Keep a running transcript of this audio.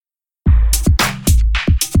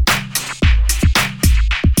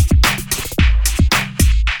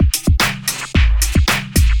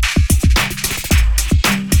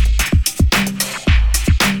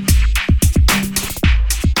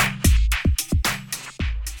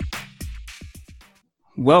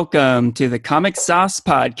Welcome to the Comic Sauce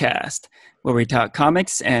Podcast, where we talk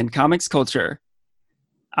comics and comics culture.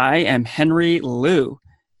 I am Henry Liu,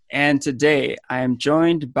 and today I am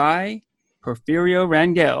joined by Porfirio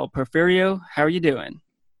Rangel. Porfirio, how are you doing?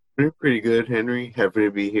 Pretty good, Henry. Happy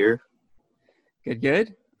to be here. Good,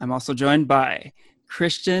 good. I'm also joined by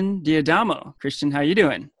Christian Diadamo. Christian, how are you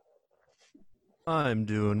doing? I'm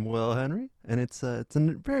doing well, Henry, and it's a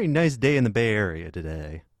very nice day in the Bay Area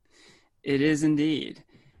today. It is indeed.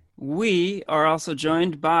 We are also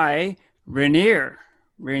joined by Ranier.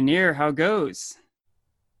 Ranier, how goes?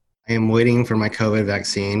 I am waiting for my COVID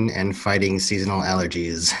vaccine and fighting seasonal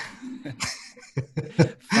allergies.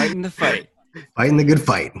 Fighting the fight. Fighting the good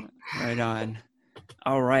fight. Right on.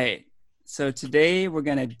 All right. So today we're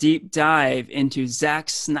going to deep dive into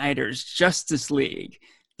Zack Snyder's Justice League,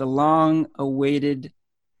 the long-awaited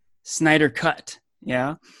Snyder Cut.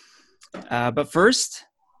 Yeah. But first,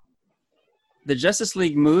 the Justice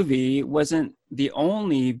League movie wasn't the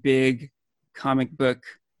only big comic book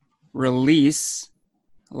release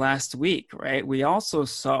last week, right? We also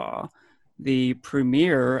saw the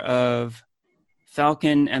premiere of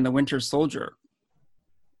Falcon and the Winter Soldier.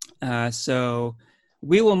 So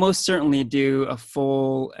we will most certainly do a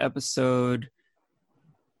full episode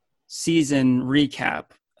season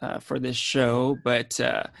recap for this show, but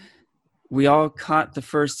we all caught the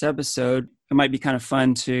first episode. It might be kind of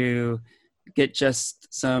fun to get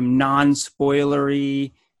just some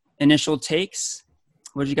non-spoilery initial takes.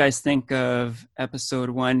 What did you guys think of episode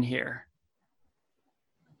 1 here?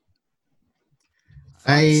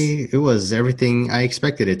 It was everything I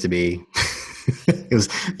expected it to be. It was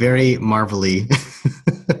very Marvel-y.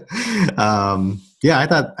 I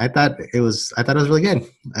thought it was really good.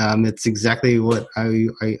 It's exactly what I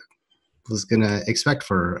was gonna expect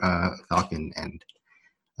for Falcon and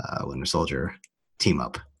Winter Soldier team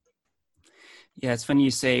up. Yeah, it's funny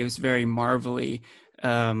you say it was very Marvel-y.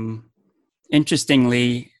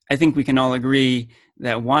 Interestingly, I think we can all agree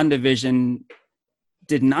that WandaVision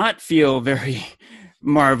did not feel very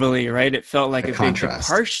Marvel-y, right? It felt like a big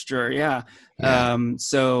departure. Yeah.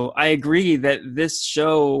 So I agree that this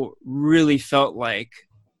show really felt like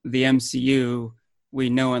the MCU we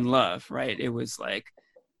know and love, right? It was like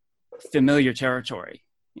familiar territory,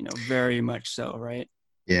 very much so, right?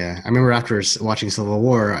 Yeah, I remember after watching Civil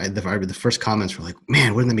War, the first comments were like,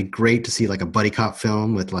 man, wouldn't that be great to see like a buddy cop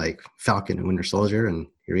film with like Falcon and Winter Soldier? And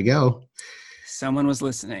here we go. Someone was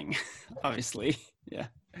listening, obviously. Yeah.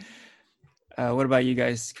 What about you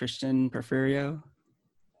guys, Christian, Porfirio?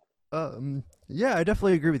 Yeah, I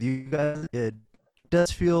definitely agree with you guys. It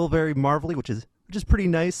does feel very Marvel-y, which is pretty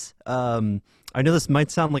nice. I know this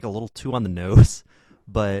might sound like a little too on the nose,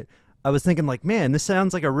 but I was thinking like, man, this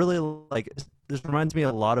sounds like this reminds me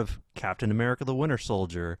a lot of Captain America: The Winter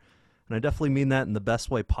Soldier, and I definitely mean that in the best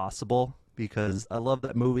way possible because I love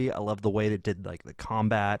that movie. I love the way it did like the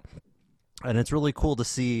combat, and it's really cool to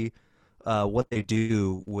see what they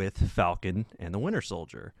do with Falcon and the Winter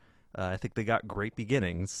Soldier. I think they got great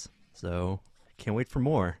beginnings, so can't wait for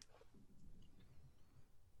more.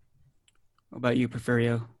 What about you,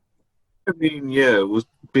 Porfirio? I mean, yeah, it was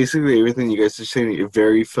basically everything you guys are saying. It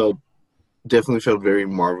definitely felt very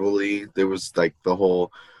Marvel-y. There was like the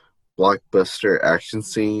whole blockbuster action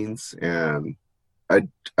scenes, and I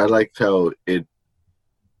liked how it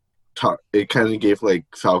kind of gave like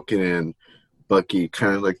Falcon and Bucky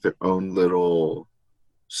kind of like their own little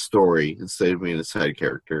story instead of being a side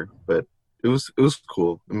character. But it was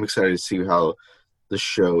cool. I'm excited to see how the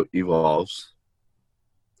show evolves.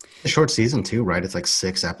 A short season too, right? It's like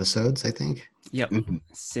 6 episodes, I think. Yep,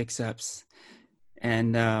 6 eps.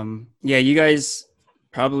 And you guys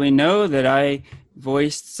probably know that I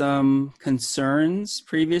voiced some concerns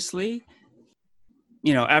previously.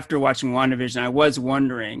 After watching WandaVision, I was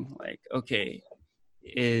wondering, like, okay,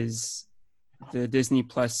 is the Disney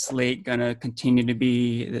Plus slate gonna continue to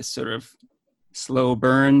be this sort of slow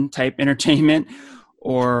burn type entertainment,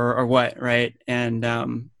 or what, right? And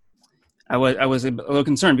I was a little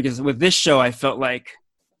concerned because with this show, I felt like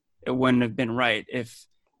it wouldn't have been right if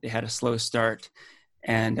they had a slow start.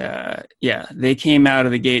 And they came out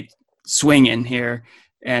of the gate swinging here.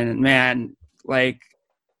 And man, like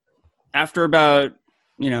after about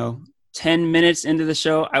 10 minutes into the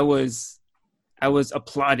show, I was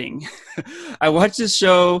applauding. I watched this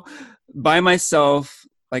show by myself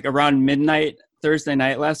like around midnight Thursday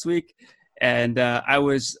night last week, and I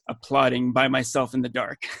was applauding by myself in the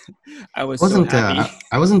dark. I wasn't happy.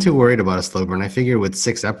 I wasn't too worried about a slow burn. I figured with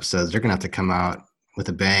 6 episodes, they're gonna have to come out with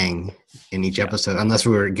a bang in each episode, unless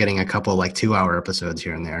we were getting a couple like 2-hour episodes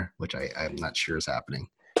here and there, which I'm not sure is happening.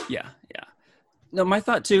 Yeah. No, my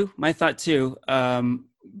thought too.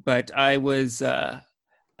 but I was I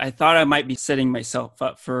thought I might be setting myself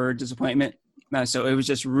up for disappointment. So it was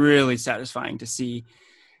just really satisfying to see,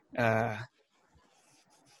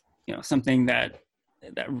 something that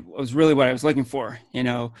was really what I was looking for.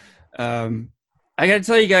 I got to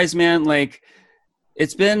tell you guys, man, like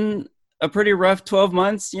it's been a pretty rough 12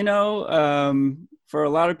 months, for a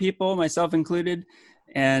lot of people, myself included.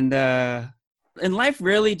 And in life,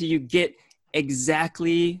 rarely do you get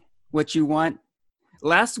exactly what you want.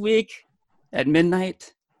 Last week at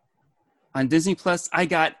midnight on Disney Plus, I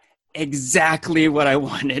got exactly what I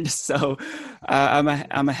wanted. So I'm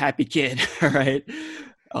a happy kid. All right.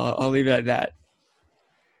 I'll leave it at that.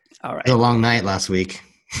 All right. It was a long night last week.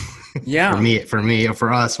 Yeah.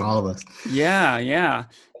 for us, for all of us. Yeah.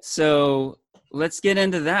 So let's get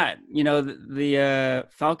into that. The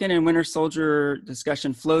Falcon and Winter Soldier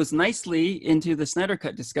discussion flows nicely into the Snyder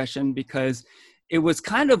Cut discussion because it was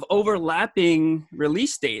kind of overlapping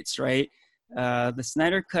release dates, right? The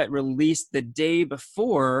Snyder Cut released the day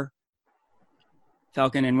before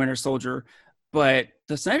Falcon and Winter Soldier, but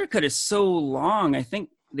the Snyder Cut is so long. I think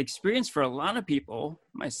the experience for a lot of people,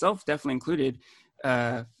 myself definitely included,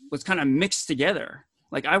 was kind of mixed together.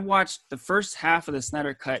 Like I watched the first half of the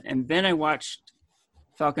Snyder Cut, and then I watched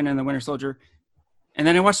Falcon and the Winter Soldier, and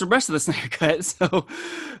then I watched the rest of the Snyder Cut. So,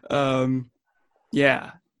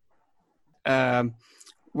 yeah.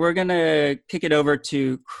 We're going to kick it over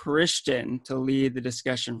to Christian to lead the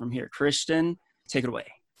discussion from here. Christian, take it away.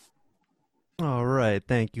 All right.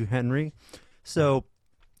 Thank you, Henry. So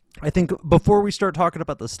I think before we start talking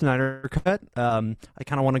about the Snyder Cut, I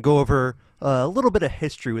kind of want to go over a little bit of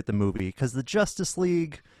history with the movie, because the Justice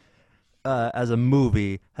League as a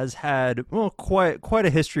movie has had quite a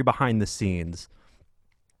history behind the scenes.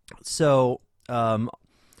 So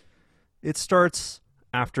it starts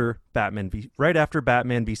right after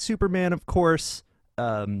Batman v Superman, of course,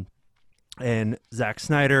 and Zack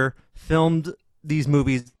Snyder filmed these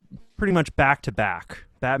movies pretty much back to back,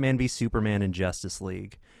 Batman v Superman and Justice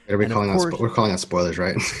League. We're calling out spoilers,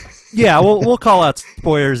 right? Yeah, we'll call out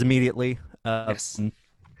spoilers immediately. Yes.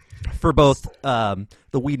 For both the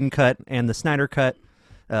Whedon cut and the Snyder cut.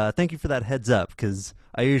 Thank you for that heads up, because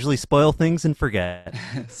I usually spoil things and forget.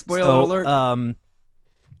 Spoiler alert.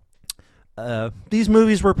 These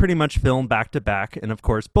movies were pretty much filmed back to back, and of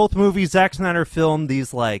course, both movies, Zack Snyder filmed these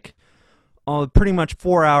pretty much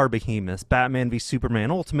 4-hour behemoths. Batman v Superman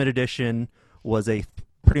Ultimate Edition was a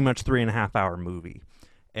pretty much 3.5-hour movie.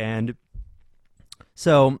 And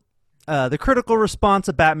so the critical response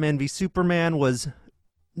of Batman v Superman was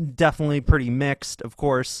definitely pretty mixed, of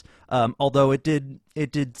course, although it did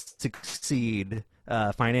succeed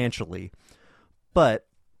financially. But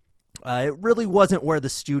it really wasn't where the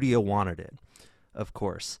studio wanted it, of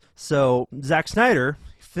course. So Zack Snyder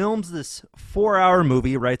films this 4-hour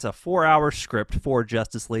movie, writes a 4-hour script for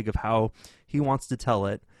Justice League of how he wants to tell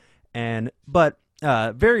it, but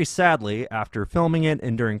very sadly, after filming it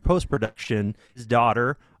and during post-production, his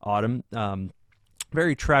daughter, Autumn,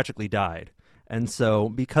 very tragically died. And so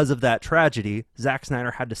because of that tragedy, Zack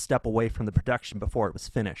Snyder had to step away from the production before it was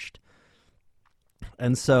finished.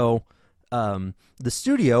 And so the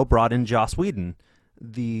studio brought in Joss Whedon,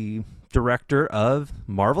 the director of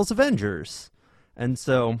Marvel's Avengers. And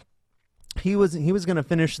so he was going to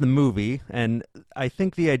finish the movie, and I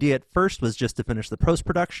think the idea at first was just to finish the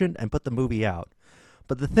post-production and put the movie out.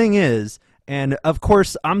 But the thing is, and of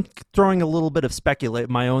course I'm throwing a little bit of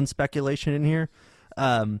my own speculation in here,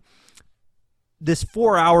 this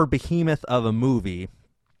 4-hour behemoth of a movie,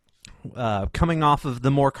 coming off of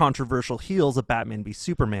the more controversial heels of Batman v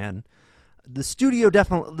Superman, the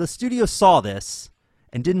studio saw this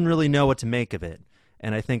and didn't really know what to make of it.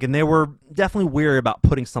 And they were definitely weary about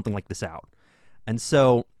putting something like this out. And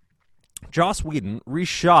so Joss Whedon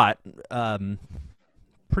reshot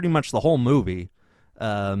pretty much the whole movie,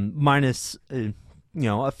 minus a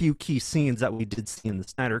few key scenes that we did see in the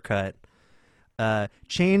Snyder Cut.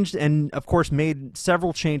 Changed and of course made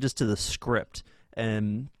several changes to the script,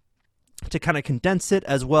 and to kind of condense it,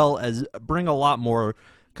 as well as bring a lot more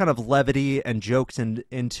kind of levity and jokes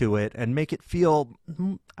into it, and make it feel,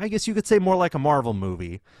 I guess you could say, more like a Marvel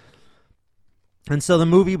movie. And so the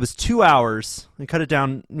movie was 2 hours. They cut it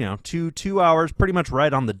down, 2 hours, pretty much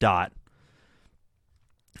right on the dot.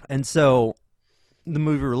 And so the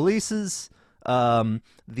movie releases.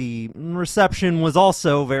 The reception was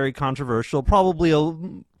also very controversial,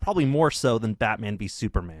 probably more so than Batman v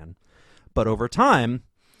Superman. But over time,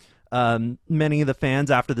 many of the fans,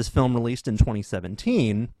 after this film released in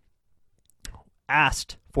 2017,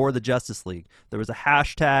 asked for the Justice League. There was a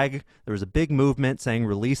hashtag, there was a big movement saying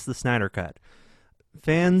release the Snyder Cut.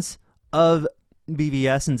 Fans of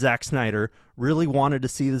BVS and Zack Snyder really wanted to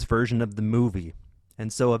see this version of the movie.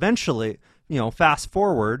 And so eventually, fast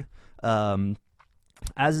forward,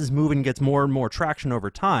 as this movie gets more and more traction over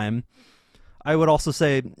time, I would also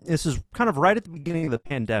say this is kind of right at the beginning of the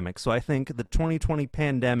pandemic. So I think the 2020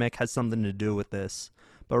 pandemic has something to do with this.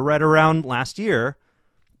 But right around last year,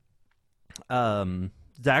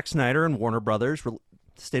 Zack Snyder and Warner Brothers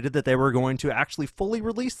stated that they were going to actually fully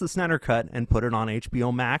release the Snyder Cut and put it on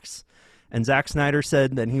HBO Max. And Zack Snyder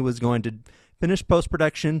said that he was going to finish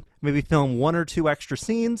post-production, maybe film 1 or 2 extra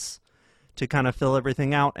scenes to kind of fill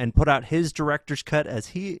everything out and put out his director's cut as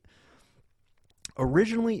he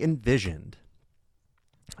originally envisioned.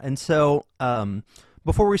 And so,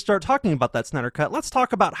 before we start talking about that Snyder Cut, let's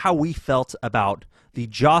talk about how we felt about the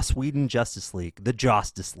Joss Whedon Justice League, the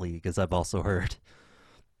Justice League, as I've also heard.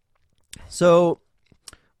 So,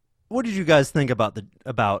 what did you guys think about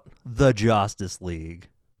the Justice League?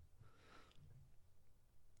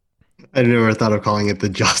 I never thought of calling it the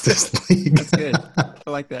Justice League. That's good. I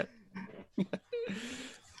like that.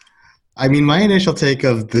 I mean, my initial take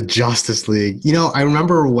of the Justice League, I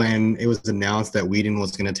remember when it was announced that Whedon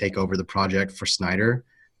was going to take over the project for Snyder.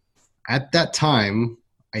 At that time,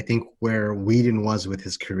 I think where Whedon was with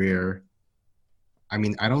his career, I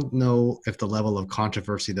mean, I don't know if the level of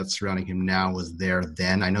controversy that's surrounding him now was there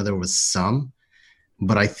then. I know there was some,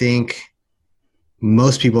 but I think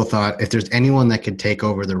most people thought if there's anyone that could take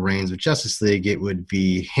over the reins of Justice League, it would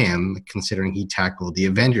be him, considering he tackled the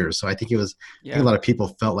Avengers. So I think I think a lot of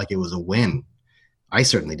people felt like it was a win. I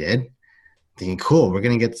certainly did, thinking, cool, we're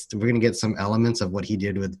gonna get some elements of what he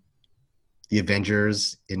did with the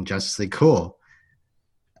Avengers in Justice League. Cool.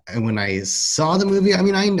 And when I saw the movie, I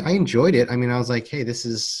mean, I enjoyed it. I mean, I was like, hey, this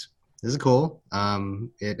is cool.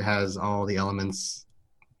 It has all the elements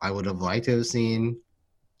I would have liked to have seen.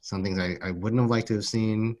 Some things I wouldn't have liked to have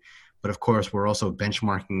seen. But of course, we're also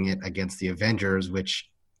benchmarking it against the Avengers, which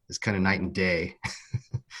is kind of night and day.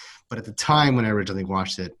 But at the time when I originally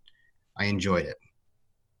watched it, I enjoyed it.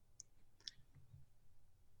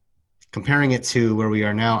 Comparing it to where we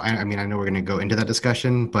are now, I mean, I know we're going to go into that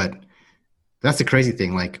discussion, but that's the crazy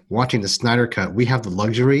thing. Like, watching the Snyder Cut, we have the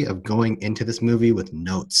luxury of going into this movie with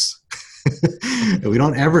notes. We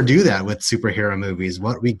don't ever do that with superhero movies.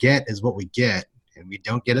 What we get is what we get. And we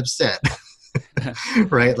don't get upset,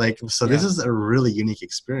 right? Like, so this is a really unique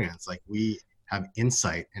experience. Like, we have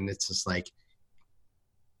insight, and it's just like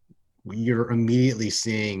you're immediately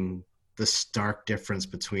seeing the stark difference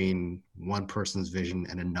between one person's vision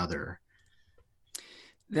and another.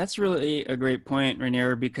 That's really a great point,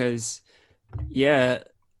 Ranier, because, I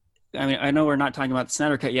mean, I know we're not talking about the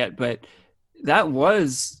Snyder Cut yet, but that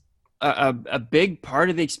was a big part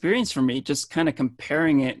of the experience for me, just kind of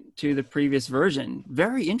comparing it to the previous version.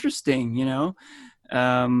 Very interesting, it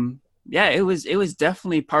was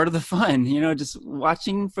definitely part of the fun, just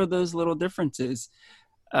watching for those little differences.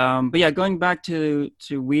 But yeah, going back to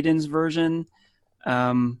Whedon's version,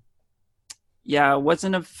 wasn't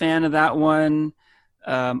a fan of that one.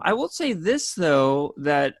 I will say this though,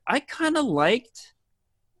 that I kind of liked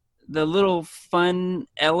the little fun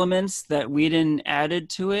elements that Whedon added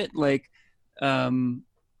to it. Like, I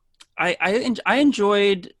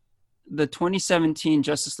enjoyed the 2017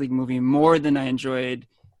 Justice League movie more than I enjoyed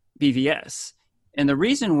BVS. And the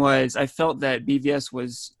reason was I felt that BVS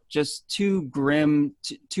was just too grim,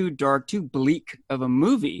 too dark, too bleak of a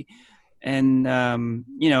movie. And,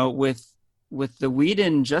 with the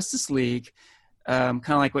Whedon Justice League, kind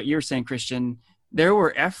of like what you're saying, Christian, there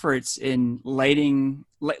were efforts in lightening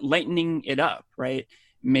it up, right?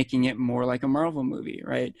 Making it more like a Marvel movie,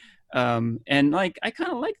 right? And like, I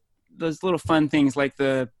kind of like those little fun things, like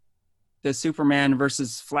the Superman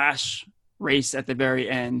versus Flash race at the very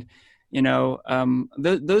end.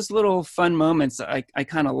 Those little fun moments I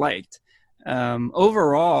kind of liked.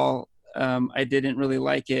 Overall, I didn't really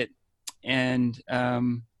like it, and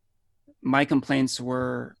my complaints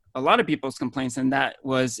were a lot of people's complaints, and that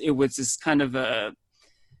was it was this kind of a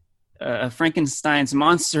Frankenstein's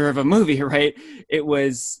monster of a movie, right?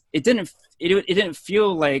 It didn't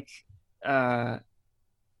feel like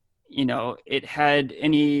it had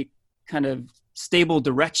any kind of stable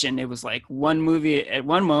direction. It was like one movie at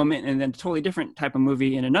one moment and then a totally different type of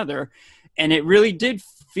movie in another, and it really did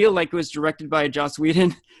feel like it was directed by Joss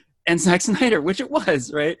Whedon and Zack Snyder, which it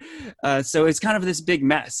was, right? So it's kind of this big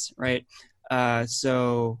mess, right? That's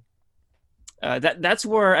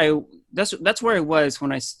where I was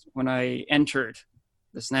when I entered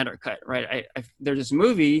the Snyder Cut, right? There's this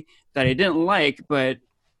movie that I didn't like, but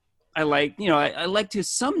I liked to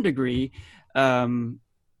some degree, but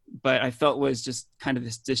I felt was just kind of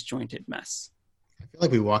this disjointed mess. I feel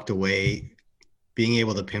like we walked away being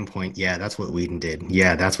able to pinpoint, yeah, that's what Whedon did.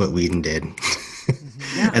 Yeah, that's what Whedon did.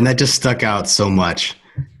 Yeah. And that just stuck out so much.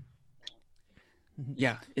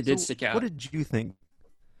 Yeah, it did So, stick what out. did you think?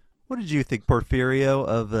 What did you think, Porfirio,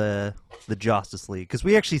 of the Justice League? Because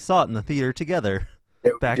we actually saw it in the theater together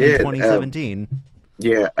It back in did. 2017.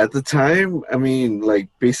 Yeah, at the time, I mean, like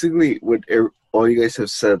basically what all you guys have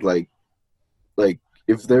said, like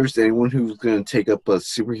if there's anyone who's going to take up a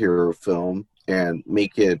superhero film and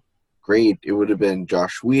make it great, it would have been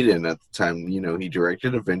Josh Whedon at the time. You know, he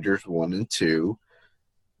directed Avengers 1 and 2,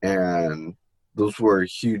 and those were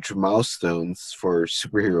huge milestones for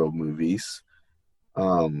superhero movies.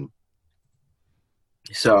 Um,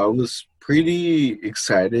 so I was pretty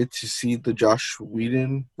excited to see the Josh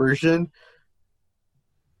Whedon version,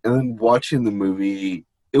 and then watching the movie,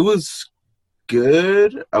 it was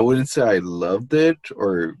good. I wouldn't say I loved it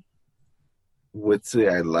or would say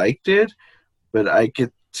I liked it, but I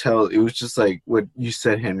could tell it was just like what you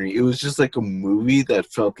said, Henry. It was just like a movie that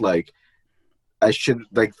felt like there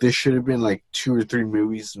should have been like 2 or 3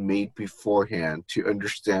 movies made beforehand to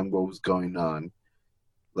understand what was going on.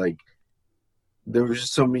 Like there were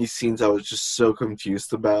just so many scenes I was just so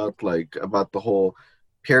confused about, like about the whole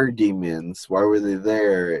parademons. Why were they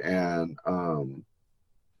there? And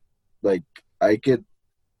like I could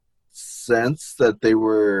sense that they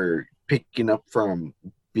were picking up from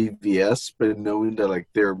BVS, but knowing that like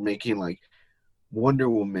they're making like Wonder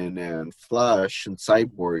Woman and Flash and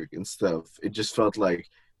Cyborg and stuff, it just felt like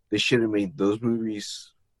they should have made those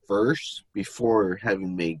movies first before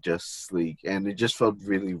having made Justice League, and it just felt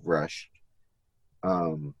really rushed.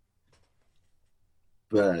 Um,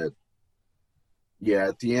 but yeah,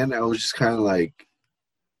 at the end, I was just kind of like,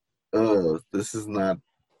 "Oh, this is not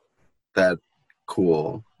that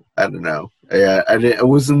cool." I don't know. Yeah, I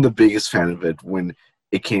wasn't the biggest fan of it when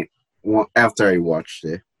it came. Well, after I watched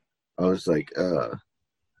it, I was like,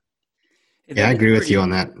 Yeah, They I did a agree with you pretty on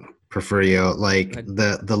that, Porfirio. Like good.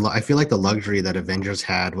 I feel like the luxury that Avengers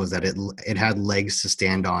had was that it had legs to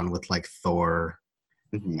stand on with like Thor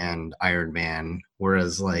mhm. and Iron Man,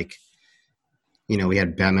 whereas like we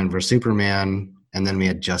had Batman vs Superman, and then we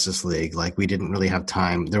had Justice League. Like we didn't really have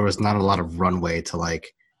time. There was not a lot of runway to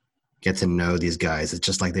like get to know these guys. It's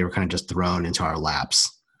just like they were kind of just thrown into our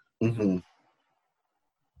laps. Mhm.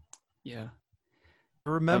 Yeah.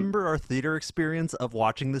 Remember our theater experience of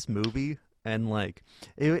watching this movie, and like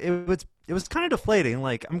it was kind of deflating.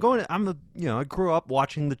 Like I grew up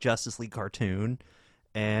watching the Justice League cartoon,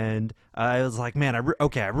 and I was like, man,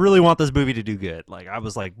 I really want this movie to do good. Like I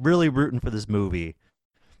was like really rooting for this movie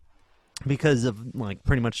because of like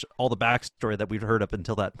pretty much all the backstory that we'd heard up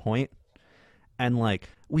until that point. And like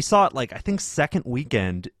we saw it like I think second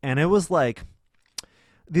weekend, and it was like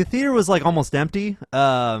the theater was like almost empty.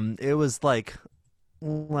 It was like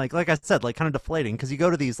I said, like kind of deflating because you go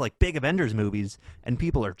to these like big Avengers movies and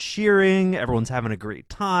people are cheering, everyone's having a great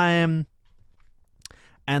time,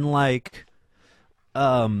 and like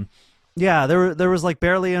yeah, there was like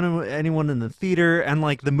barely anyone in the theater, and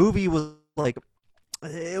like the movie was like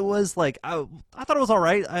it was like I thought it was all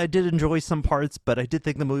right. I did enjoy some parts, but I did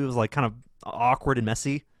think the movie was like kind of awkward and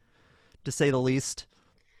messy, to say the least.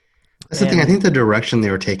 That's the thing. I And think the direction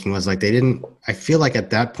they were taking was like they didn't. I feel like at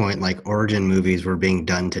that point, like origin movies were being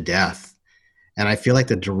done to death, and I feel like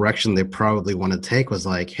the direction they probably wanted to take was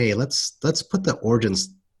like, hey, let's put the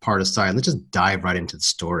origins part aside. Let's just dive right into the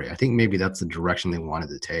story. I think maybe that's the direction they wanted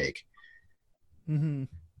to take. mm-hmm.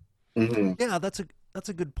 Mhm. Yeah, that's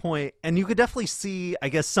a good point, and you could definitely see, I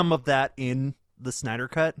guess, some of that in the Snyder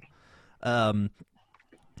Cut. Um,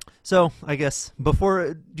 so I guess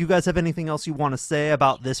do you guys have anything else you want to say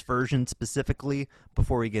about this version specifically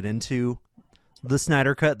before we get into the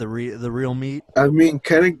Snyder Cut, the real meat? I mean,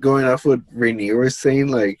 kind of going off what Ranier was saying,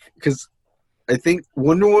 like, because I think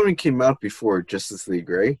Wonder Woman came out before Justice League,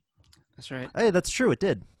 right? That's right. Hey, that's true. It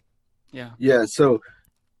did. Yeah. Yeah, so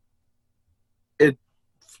it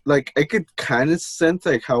like I could kind of sense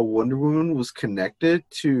like how Wonder Woman was connected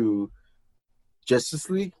to Justice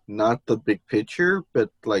League, not the big picture,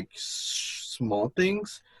 but like small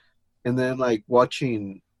things. And then like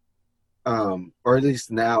watching, or at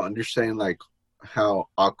least now understanding like how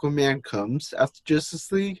Aquaman comes after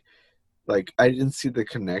Justice League. Like I didn't see the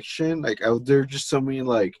connection. Like there were just so many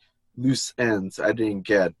like loose ends I didn't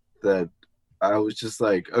get that I was just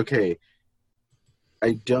like, okay,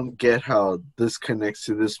 I don't get how this connects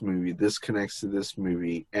to this movie. This connects to this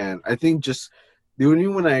movie, and I think just the only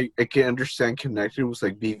one I can understand connected was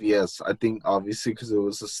like BVS. I think obviously because it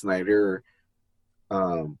was a Snyder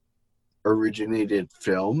um, originated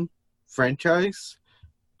film franchise,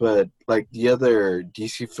 But like the other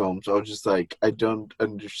DC films, I was just like, I don't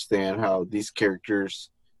understand how these characters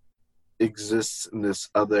exist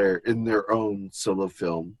in their own solo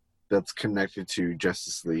film that's connected to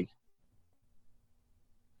Justice League.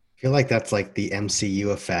 I feel like that's like the MCU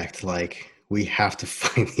effect. Like we have to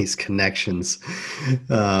find these connections.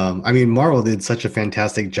 I mean, Marvel did such a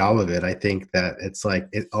fantastic job of it. I think that it's like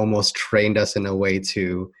it almost trained us in a way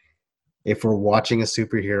to, if we're watching a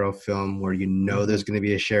superhero film where you know there's going to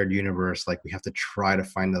be a shared universe, like we have to try to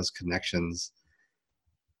find those connections.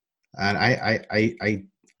 And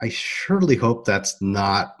I surely hope that's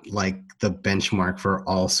not like the benchmark for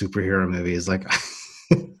all superhero movies. Like,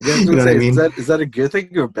 Yeah, I was you gonna know what say, I mean? is that a good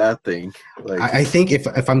thing or a bad thing? Like, I think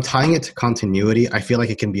if I'm tying it to continuity, I feel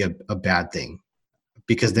like it can be a bad thing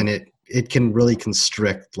because then it can really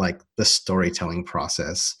constrict like the storytelling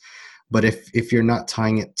process. But if you're not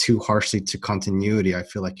tying it too harshly to continuity, I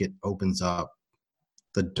feel like it opens up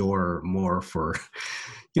the door more for,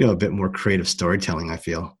 a bit more creative storytelling, I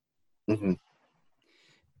feel. mhm.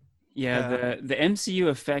 Yeah, the MCU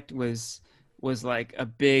effect was like a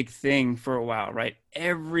big thing for a while, right?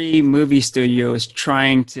 Every movie studio is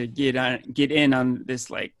trying to get in on this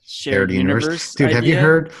like shared universe Dude, idea.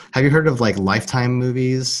 have you heard of like Lifetime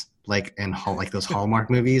movies, like like those Hallmark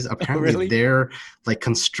movies? Oh, Apparently really? they're like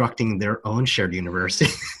constructing their own shared universe.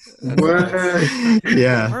 That's nuts. I've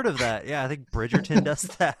Yeah. heard of that. Yeah, I think Bridgerton does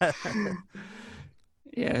that.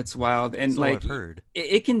 Yeah, it's wild. And So like I've heard.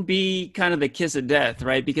 it can be kind of the kiss of death,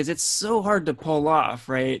 right? Because it's so hard to pull off,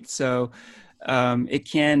 right? So it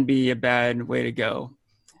can be a bad way to go.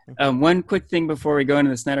 One quick thing before we go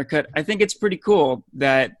into the Snyder Cut, I think it's pretty cool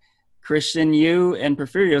that Christian, you and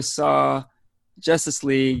Porfirio saw Justice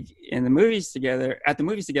League at the movies together,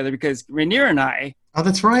 because Ranier and I Oh,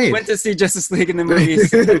 that's right. went to see Justice League in the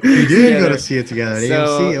movies. We did go together. to see it together at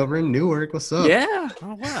So- AMC over in Newark. What's up? Yeah.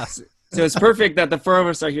 Oh wow. So it's perfect that the four of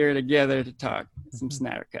us are here together to talk some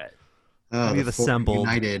Snyder Cut. Oh, We've the four assembled.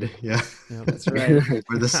 United. Yeah. Yep. That's right.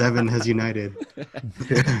 Where the seven has united.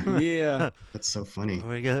 Yeah. That's so funny.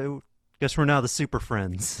 Guess we're now the Super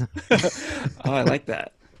Friends. Oh, I like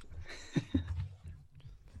that.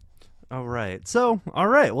 All right.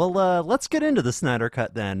 Well, let's get into the Snyder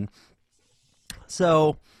Cut then.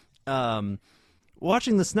 So,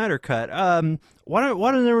 watching the Snyder Cut, why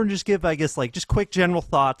don't everyone just give, I guess, like just quick general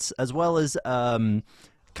thoughts as well as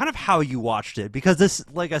kind of how you watched it, because this,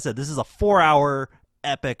 like I said, this is a 4-hour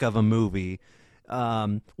epic of a movie,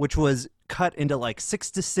 which was cut into like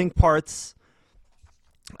 6 distinct parts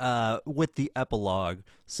with the epilogue.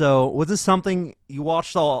 So was this something you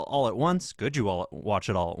watched all at once? Could you all watch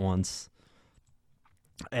it all at once?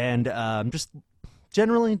 And just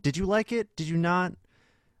generally, did you like it? Did you not?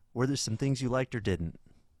 Were there some things you liked or didn't?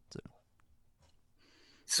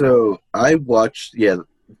 So I watched,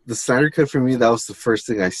 the Snyder Cut for me, that was the first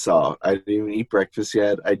thing I saw. I didn't even eat breakfast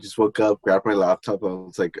yet. I just woke up, grabbed my laptop, and I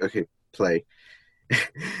was like, okay, play.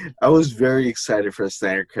 I was very excited for a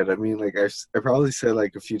Snyder Cut. I mean, like I probably said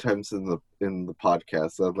like a few times in the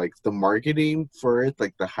podcast that like the marketing for it,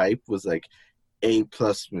 like the hype was like A+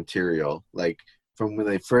 material. Like from when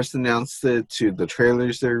they first announced it to the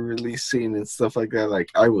trailers they're releasing and stuff like that, like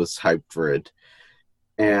I was hyped for it.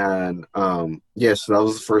 And so that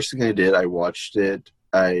was the first thing I did. I watched it.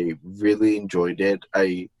 I really enjoyed it.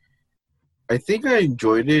 I think I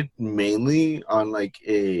enjoyed it mainly on like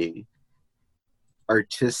a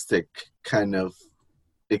artistic kind of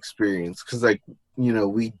experience, because like,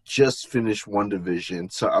 we just finished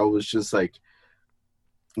WandaVision, so I was just like,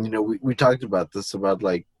 we talked about this, about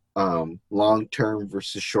like long-term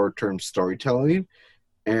versus short-term storytelling,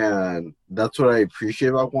 and that's what I appreciate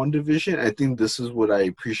about WandaVision. I think this is what I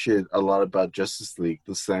appreciate a lot about Justice League,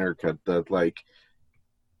 the Snyder Cut, that like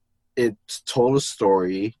it told a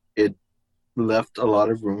story, it left a lot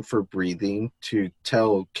of room for breathing to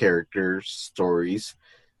tell characters' stories,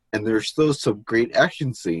 and there's still some great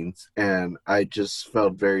action scenes, and I just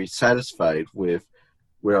felt very satisfied with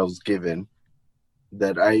what I was given,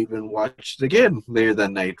 that I even watched again later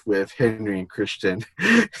that night with Henry and Christian.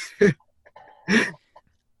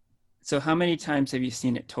 So how many times have you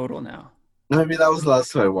seen it total now? I mean, that was the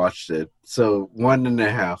last time I watched it, so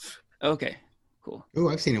 1.5. Okay, cool. Oh,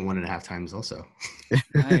 I've seen it 1.5 times also.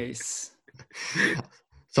 Nice.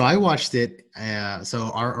 So I watched it.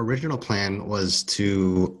 So our original plan was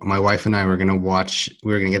my wife and I were going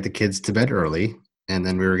to get the kids to bed early, and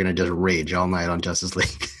then we were going to just rage all night on Justice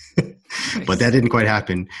League. Nice. But that didn't quite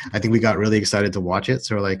happen. I think we got really excited to watch it.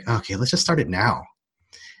 So we're like, okay, let's just start it now.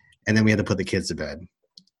 And then we had to put the kids to bed.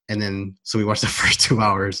 And then, so we watched the first 2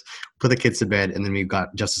 hours, put the kids to bed, and then we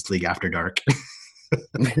got Justice League After Dark.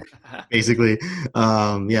 basically.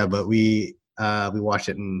 Yeah, but we watched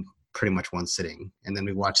it in pretty much one sitting, and then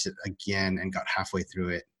we watched it again and got halfway through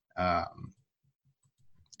it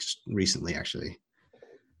just recently, actually.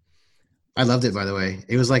 I loved it, by the way.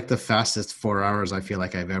 It was like the fastest 4 hours I feel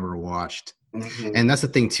like I've ever watched. Mhm. And that's the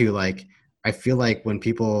thing too. Like, I feel like when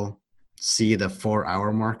people see the 4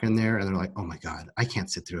 hour mark in there and they're like, oh my God, I can't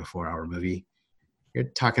sit through a 4 hour movie. You're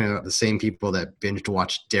talking about the same people that binged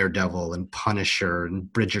watched Daredevil and Punisher and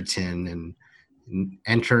Bridgerton and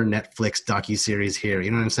enter Netflix docuseries here.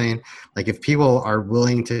 You know what I'm saying? Like, if people are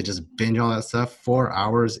willing to just binge all that stuff, 4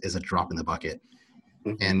 hours is a drop in the bucket.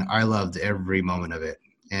 Mhm. And I loved every moment of it.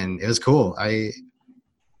 And it was cool. I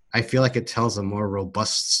feel like it tells a more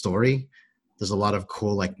robust story. There's a lot of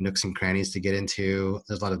cool like nooks and crannies to get into.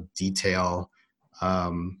 There's a lot of detail,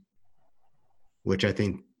 which I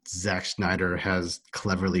think Zack Snyder has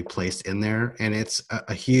cleverly placed in there. And it's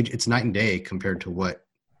a huge, it's night and day compared to what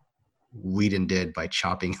Whedon did by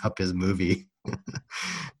chopping up his movie.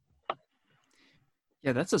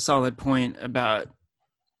 Yeah, that's a solid point about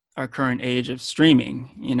our current age of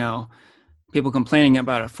streaming. People complaining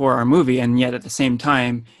about a 4 hour movie, and yet at the same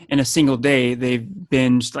time, in a single day, they've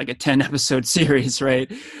binged like a 10 episode series,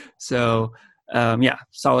 right? So, yeah,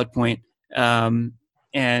 solid point. And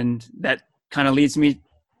that kind of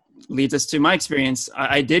leads us to my experience.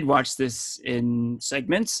 I did watch this in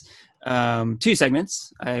segments, 2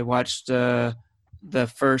 segments. I watched the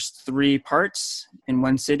first 3 parts in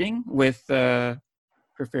one sitting with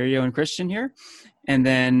Porfirio and Christian here. And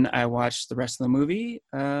then I watched the rest of the movie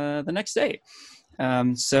the next day.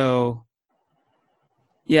 So,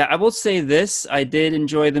 yeah, I will say this. I did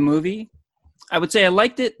enjoy the movie. I would say I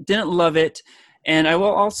liked it, didn't love it. And I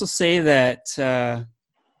will also say that I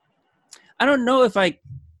don't know if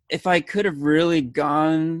I could have really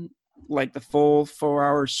gone like the full 4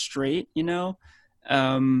 hours straight,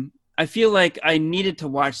 I feel like I needed to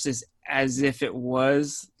watch this as if it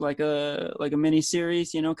was like a mini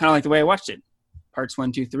series, kind of like the way I watched it. Parts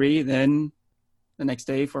 1, 2, 3, then the next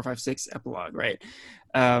day 4, 5, 6 epilogue, right?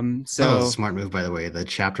 That was a So smart move, by the way. The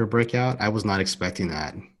chapter breakout, I was not expecting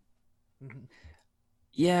that.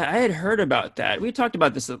 yeah, I had heard about that. We talked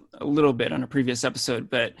about this a little bit on a previous episode,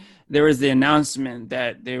 but there was the announcement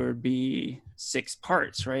that there would be 6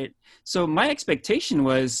 parts, right? So my expectation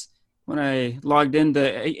was when I logged into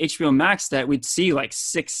HBO Max that we'd see like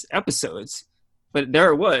 6 episodes, but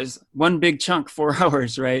there it was, one big chunk, 4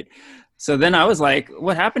 hours, right? So then I was like,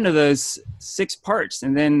 what happened to those 6 parts?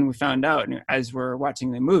 And then we found out as we're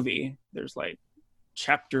watching the movie, there's like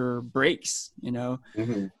chapter breaks,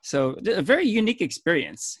 Mhm. So a very unique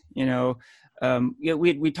experience,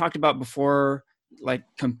 we talked about before, like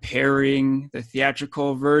comparing the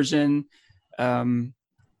theatrical version.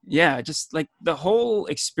 Yeah, just like the whole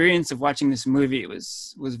experience of watching this movie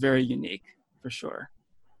was very unique for sure.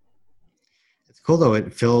 It's cool though.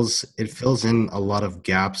 It fills in a lot of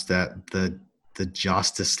gaps that the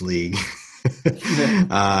Justice League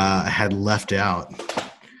had left out.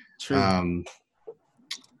 True.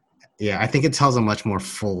 Yeah, I think it tells a much more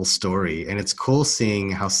full story, and it's cool seeing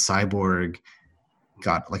how Cyborg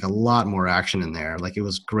got like a lot more action in there. Like, it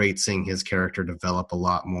was great seeing his character develop a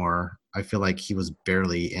lot more. I feel like he was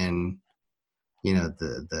barely in,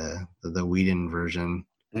 the Whedon version,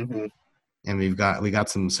 Mhm. and we got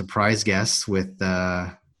some surprise guests with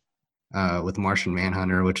Martian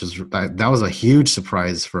Manhunter, which was that was a huge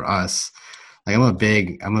surprise for us. Like, I'm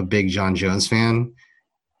a big John Jones fan,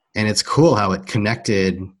 and it's cool how it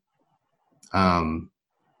connected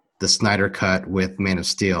the Snyder Cut with Man of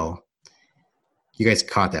Steel. You guys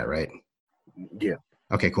caught that, right? Yeah.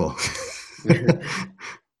 Okay, cool.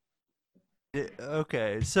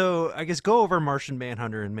 Okay, so I guess go over Martian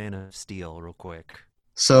Manhunter and Man of Steel real quick.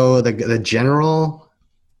 So the general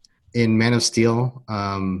in Man of Steel,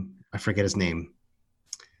 I forget his name.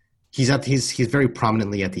 He's very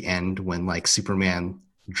prominently at the end when like Superman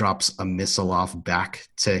drops a missile off back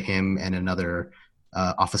to him and another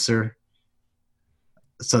officer.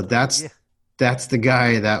 So Yeah. that's the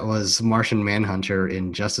guy that was Martian Manhunter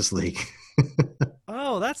in Justice League.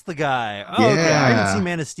 Oh, that's the guy. Oh, okay. I haven't seen Yeah,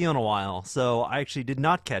 Man of Steel in a while, so I actually did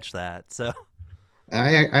not catch that. So,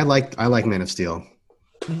 I like Man of Steel.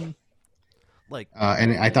 like,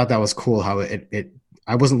 And I thought that was cool how it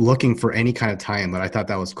I wasn't looking for any kind of tie-in, but I thought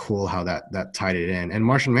that was cool how that tied it in. And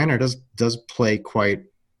Martian Manhunter does play quite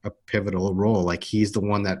a pivotal role. Like, he's the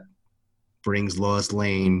one that brings Lois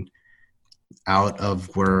Lane out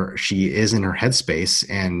of where she is in her headspace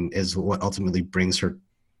and is what ultimately brings her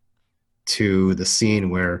to the scene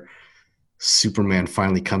where Superman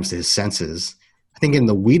finally comes to his senses. I think in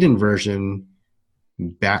the Whedon version,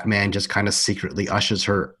 Batman just kind of secretly ushers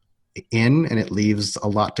her in, and it leaves a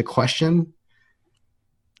lot to question.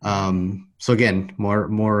 So again,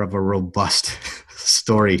 more of a robust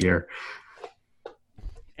story here.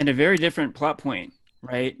 And a very different plot point,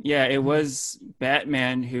 right? Yeah, it was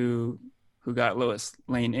Batman who got Lois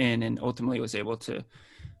Lane in and ultimately was able to,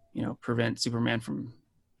 prevent Superman from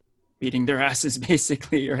beating their asses,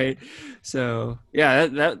 basically, right? So yeah,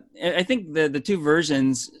 that I think the two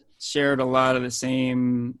versions shared a lot of the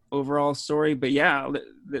same overall story, but yeah,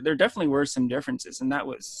 there definitely were some differences, and that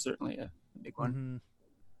was certainly a big one.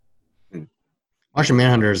 Mm-hmm. Martian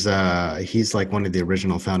Manhunter's he's like one of the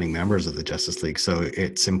original founding members of the Justice League, so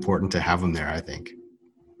it's important to have him there, I think.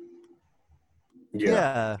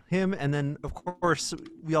 Yeah, him, and then of course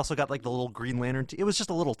we also got like the little Green Lantern. It was just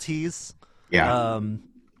a little tease. Yeah.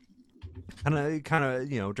 Kind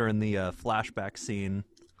of, during the flashback scene.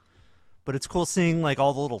 But it's cool seeing like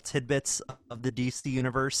all the little tidbits of the DC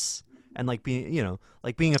universe, and like being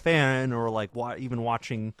a fan, or like even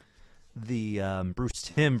watching the Bruce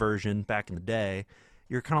Timm version back in the day.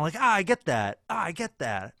 You're kind of like, I get that. I get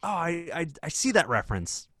that. I see that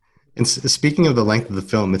reference. And speaking of the length of the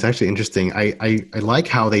film, it's actually interesting. I like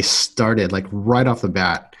how they started, like right off the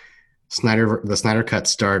bat. The Snyder Cut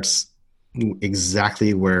starts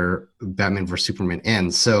exactly where Batman vs Superman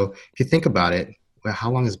ends. So if you think about it, well, how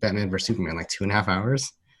long is Batman vs Superman? Like 2.5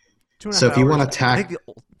 hours. 2.5 so if you hours, want to tack,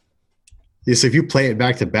 so if you play it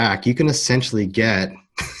back to back, you can essentially get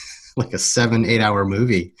like a 7-8 hour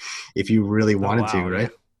movie if you really wanted to, right? Yeah.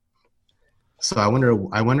 So I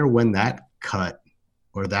wonder when that cut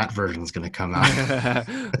or that version is going to come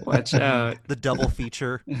out. Watch out. The double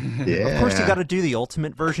feature. Yeah. Of course, you got to do the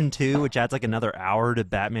Ultimate version too, which adds like another hour to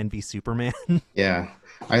Batman v Superman. Yeah.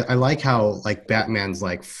 I like how like Batman's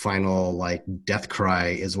like final like death cry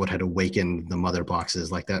is what had awakened the mother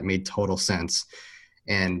boxes. Like that made total sense.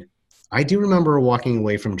 And I do remember walking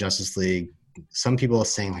away from Justice League, some people are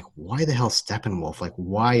saying like, why the hell Steppenwolf? Like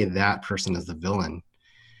why that person is the villain?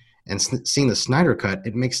 And seeing the Snyder Cut,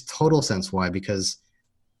 it makes total sense why, because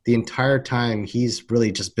the entire time he's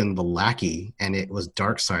really just been the lackey, and it was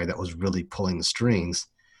Darkseid that was really pulling the strings.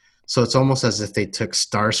 So it's almost as if they took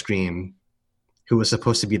Starscream, who was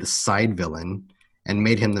supposed to be the side villain, and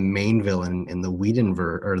made him the main villain in the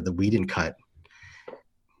Whedon cut.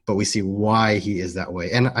 But we see why he is that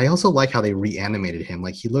way. And I also like how they reanimated him.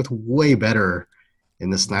 Like he looked way better in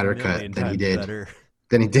the Snyder Cut than he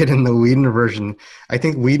did in the Whedon version. I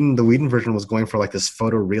think the Whedon version was going for like this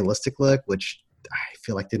photorealistic look, which I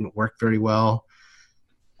feel like didn't work very well.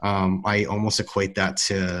 I almost equate that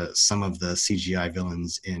to some of the CGI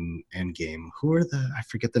villains in Endgame. Who are I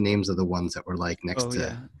forget the names of the ones that were like next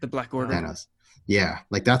to the Black Order. Thanos. Yeah,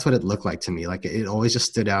 like that's what it looked like to me. Like it always just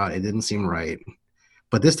stood out. It didn't seem right.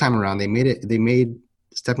 But this time around, they made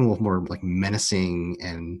Steppenwolf more like menacing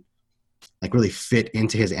and like really fit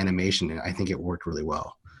into his animation, and I think it worked really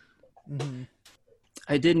well. Mm-hmm.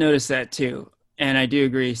 I did notice that too. And I do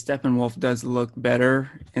agree, Steppenwolf does look better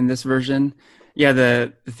in this version. Yeah,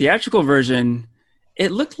 the theatrical version,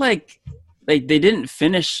 it looked like they didn't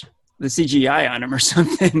finish the CGI on him or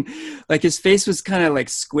something. Like his face was kind of like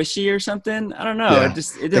squishy or something. I don't know. Yeah. it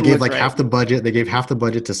didn't they gave look like right. half the budget. They gave half the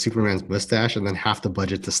budget to Superman's mustache, and then half the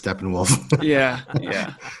budget to Steppenwolf. yeah,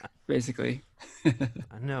 basically.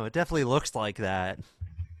 I know, it definitely looks like that.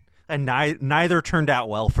 And neither turned out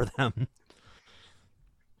well for them.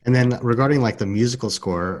 And then regarding like the musical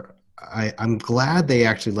score, I'm glad they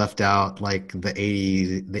actually left out like the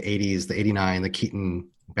 80s, the 89, the Keaton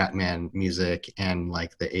Batman music, and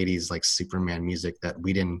like the 80s like Superman music that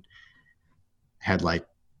Whedon had like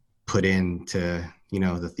put into,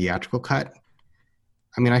 the theatrical cut.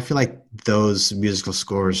 I mean, I feel like those musical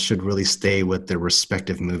scores should really stay with their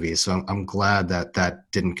respective movies. So I'm glad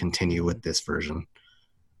that didn't continue with this version.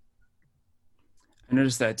 I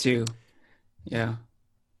noticed that too. Yeah.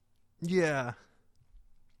 Yeah.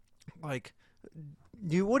 Like,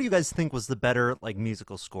 what do you guys think was the better like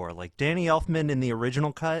musical score? Like Danny Elfman in the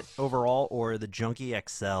original cut overall, or the Junkie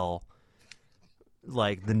XL,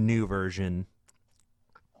 like the new version?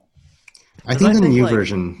 I think the new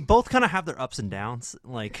version. Both kind of have their ups and downs.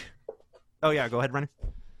 Like, oh yeah, go ahead, Ranier.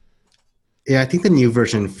 Yeah, I think the new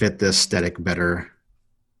version fit the aesthetic better.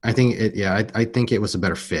 I think it. Yeah, I think it was a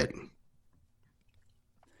better fit.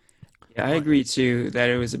 Yeah, I agree too that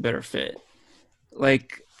it was a better fit.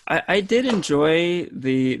 Like I did enjoy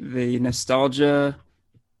the nostalgia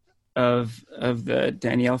of the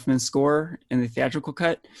Danny Elfman score in the theatrical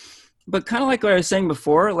cut, but kind of like what I was saying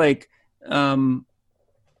before, like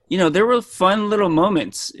there were fun little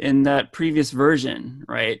moments in that previous version,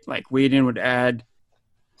 right? Like Whedon would add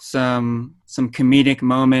some comedic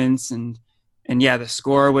moments, and yeah, the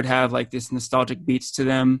score would have like this nostalgic beats to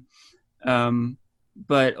them.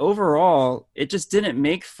 But overall, it just didn't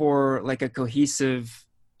make for like a cohesive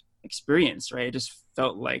experience, right? It just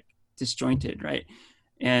felt like disjointed, right?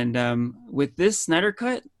 And with this Snyder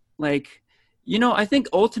Cut, like, I think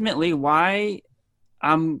ultimately why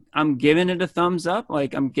I'm giving it a thumbs up,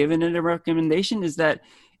 like I'm giving it a recommendation, is that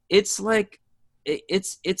it's like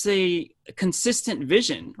it's a consistent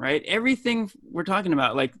vision, right? Everything we're talking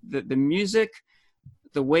about, like the music,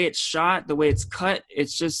 the way it's shot, the way it's cut,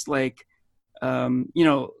 it's just like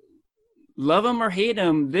love him or hate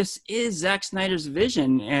him, this is Zack Snyder's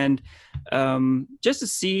vision. And just to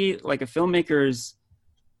see like a filmmaker's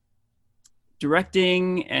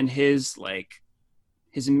directing and his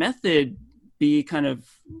method be kind of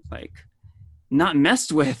like not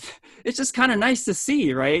messed with, it's just kind of nice to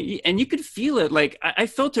see, right? And you could feel it. Like I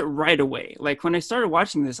felt it right away. Like when I started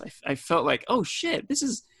watching this, I felt like, oh shit, this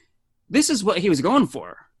is what he was going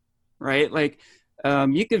for, right? Like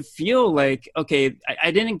you could feel like, okay,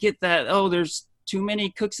 I didn't get that, oh, there's too many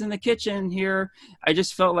cooks in the kitchen here. I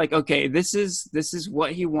just felt like, okay, this is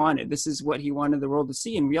what he wanted. This is what he wanted the world to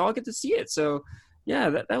see, and we all get to see it. So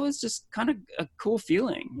yeah, that was just kind of a cool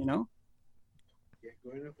feeling, Yeah,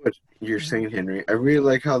 going off what you're saying, Henry, I really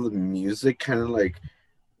like how the music kind of like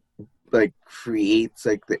creates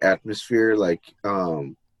like the atmosphere, like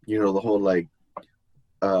the whole like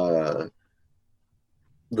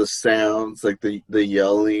the sounds, like the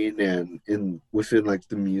yelling and within like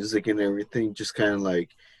the music and everything, just kind of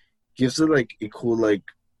like gives it like a cool like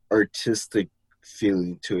artistic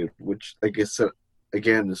feeling to it, which I guess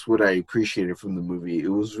again is what I appreciated from the movie. It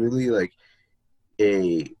was really like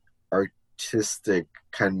a artistic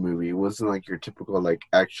kind of movie. It wasn't like your typical like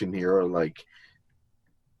action hero, like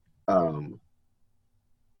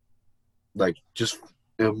just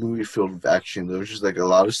a movie filled with action. There was just like a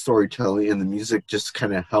lot of storytelling, and the music just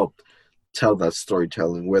kind of helped tell that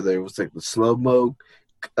storytelling, whether it was like the slow-mo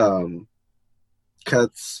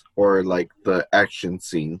cuts or like the action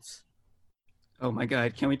scenes. Oh my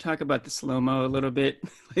god, can we talk about the slow-mo a little bit?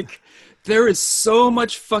 Like there is so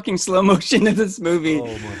much fucking slow motion in this movie.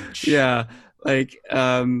 So much. Yeah, like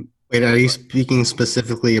Wait, are you speaking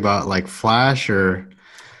specifically about like Flash or?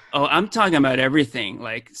 oh, I'm talking about everything.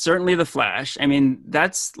 Like certainly the Flash. I mean,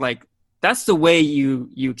 that's the way you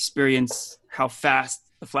experience how fast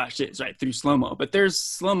the Flash is, right? Through slow-mo. But there's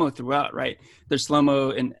slow-mo throughout, right? There's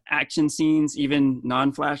slow-mo in action scenes, even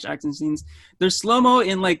non-Flash action scenes. There's slow-mo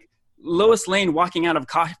in like Lois Lane walking out of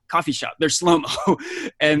coffee shop. There's slow-mo.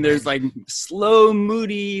 And there's like slow,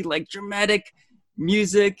 moody, like dramatic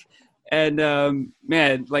music. And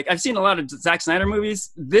man, like I've seen a lot of Zack Snyder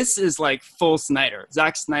movies. This is like full Snyder.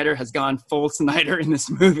 Zack Snyder has gone full Snyder in this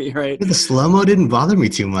movie, right? The slow-mo didn't bother me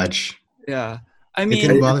too much. Yeah, I It mean,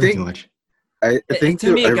 didn't bother me too much. I think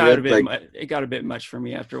to me I it got read, a bit it got a bit much for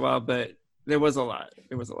me after a while, but there was a lot.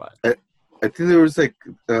 I think there was like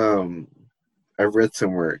I read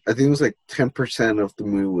somewhere. I think it was like 10% of the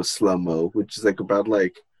movie was slow mo, which is like about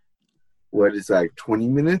like what is that, like 20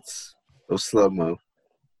 minutes of slow mo.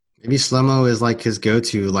 Maybe slow-mo is like his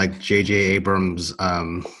go-to, like J.J. Abrams,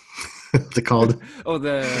 what's it called? Oh,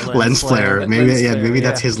 the Lens flare. Maybe lens flare, maybe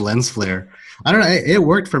that's yeah. his lens flare. I don't know. It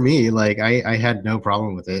worked for me. Like I had no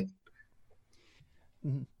problem with it.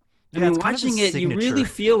 I mean, watching it, you really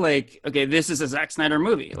feel like, okay, this is a Zack Snyder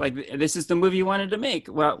movie. Like, this is the movie you wanted to make.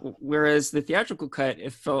 Well, whereas the theatrical cut,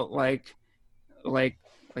 it felt like a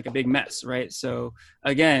big mess, right? So,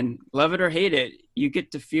 again, love it or hate it, you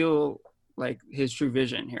get to feel like his true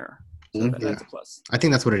vision here. So that's a plus. I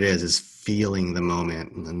think that's what it is feeling the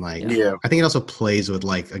moment. And like, Yeah. I think it also plays with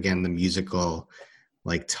like, again, the musical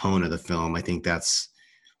like tone of the film. I think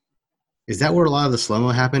is that where a lot of the slow-mo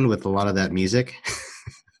happened, with a lot of that music?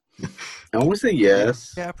 I want to say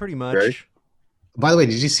yes. Yeah, pretty much. Right? By the way,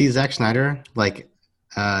 did you see Zack Snyder like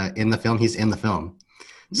in the film? He's in the film.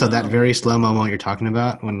 So that very slow-mo moment you're talking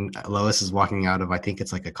about, when Lois is walking out of, I think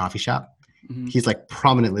it's like a coffee shop, he's like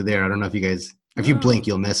prominently there. I don't know if you guys, if you blink,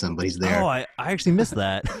 you'll miss him, but he's there. Oh, I actually missed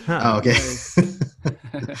that. Oh, okay.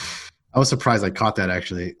 I was surprised I caught that,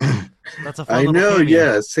 actually. That's a fun I little know, cameo.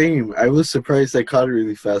 yeah, same. I was surprised I caught it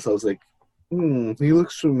really fast. I was like, he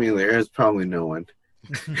looks familiar. It's probably no one.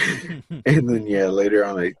 And then, yeah, later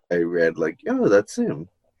on I read, like, oh, that's him.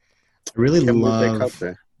 I really Can't believe I love caught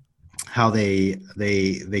that. how they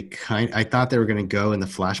I thought they were going to go in the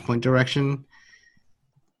Flashpoint direction.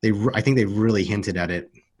 I think they really hinted at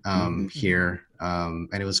it here. And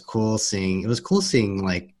it was cool seeing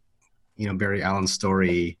like, Barry Allen's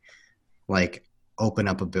story like open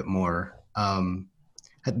up a bit more.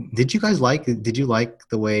 Did you guys like? Did you like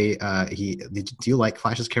the way do you like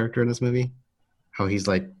Flash's character in this movie? How he's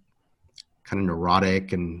like kind of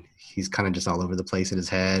neurotic and he's kind of just all over the place in his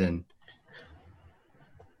head, and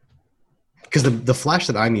because the Flash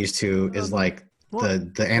that I'm used to is like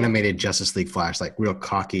the animated Justice League Flash, like real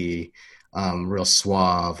cocky, real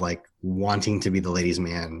suave, like wanting to be the ladies'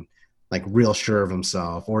 man, like real sure of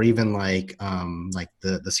himself, or even like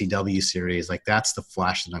the CW series, like that's the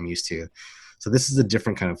Flash that I'm used to. So this is a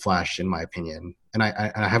different kind of Flash, in my opinion, and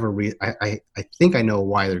I have I think I know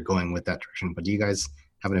why they're going with that direction. But do you guys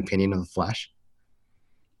have an opinion of the Flash?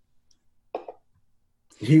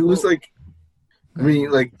 He was like, I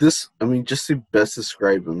mean, like this. I mean, just to best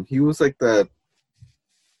describe him, he was like that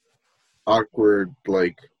awkward,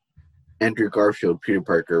 like Andrew Garfield, Peter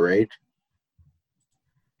Parker, right?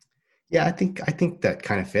 Yeah, I think that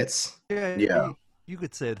kind of fits. Yeah, Yeah. you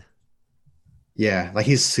could say Yeah, like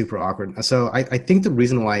he's super awkward. So I think the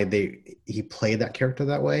reason why he played that character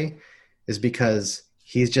that way is because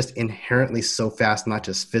he's just inherently so fast, not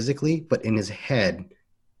just physically, but in his head,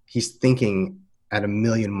 he's thinking at a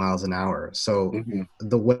million miles an hour. So Hmm.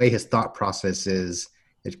 the way his thought process is,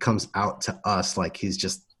 it comes out to us like he's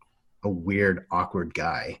just a weird, awkward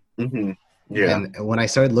guy. Hmm. Yeah. And when I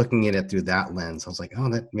started looking at it through that lens, I was like, oh,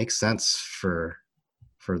 that makes sense for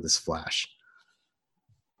this Flash.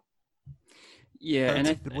 Yeah, and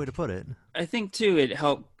that's a good way to put it. I think too it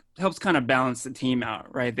helps kind of balance the team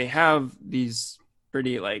out, right? They have these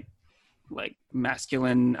pretty like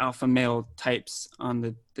masculine alpha male types on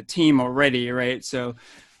the team already, right? So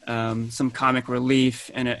some comic relief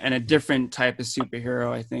and a different type of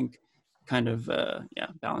superhero, I think, kind of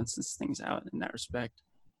balances things out in that respect.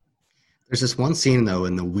 There's this one scene though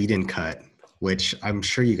in the Whedon cut, which I'm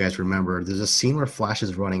sure you guys remember. There's a scene where Flash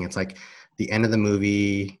is running. It's like the end of the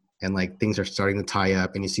movie, and like things are starting to tie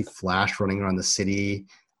up, and you see Flash running around the city,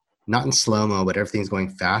 not in slow mo, but everything's going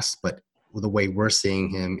fast. But the way we're seeing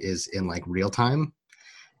him is in like real time,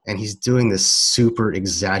 and he's doing this super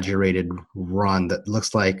exaggerated run that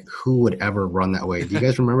looks like who would ever run that way. Do you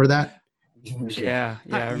guys remember that? Yeah,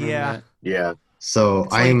 I remember Yeah. that. Yeah. So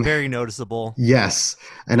It's like very noticeable. yes,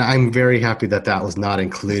 and I'm very happy that that was not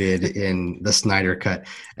included in the Snyder cut.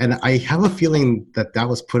 And I have a feeling that that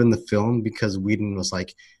was put in the film because Whedon was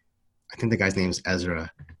like, I think the guy's name is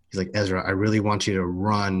Ezra. He's like, Ezra, I really want you to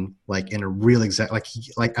run like in a real exact,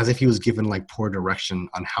 like as if he was given like poor direction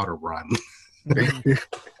on how to run,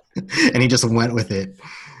 and he just went with it,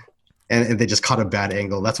 and they just caught a bad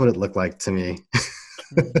angle. That's what it looked like to me.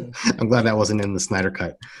 I'm glad that wasn't in the Snyder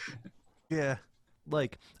cut. Yeah.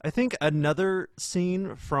 Like I think another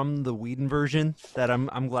scene from the Whedon version that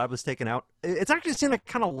I'm glad was taken out. It's actually a scene I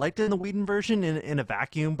kind of liked in the Whedon version in a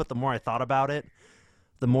vacuum, but the more I thought about it,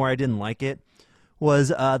 the more I didn't like it. Was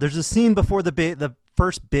there's a scene before the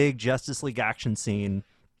first big Justice League action scene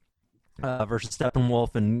versus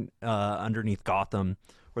Steppenwolf and underneath Gotham,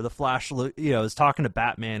 where the Flash is talking to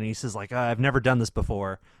Batman and he says like, I've never done this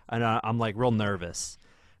before, and I'm like real nervous,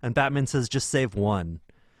 and Batman says just save one.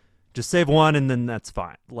 Just save one, and then that's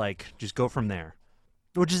fine. Like, just go from there.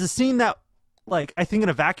 Which is a scene that, like, I think in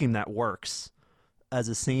a vacuum that works as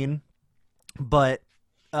a scene. But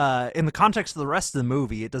in the context of the rest of the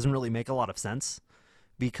movie, it doesn't really make a lot of sense.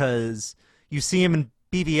 Because you see him in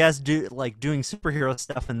BVS doing superhero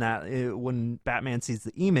stuff, and that when Batman sees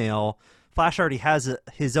the email, Flash already has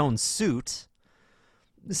his own suit.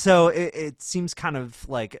 So it seems kind of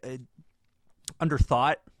like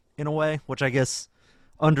underthought in a way, which I guess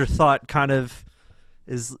underthought kind of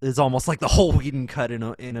is almost like the whole Whedon cut in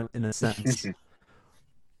a sense.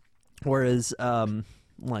 Whereas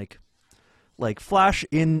like Flash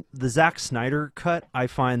in the Zack Snyder cut, I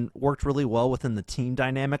find worked really well within the team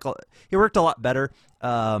dynamic. He worked a lot better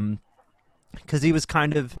because he was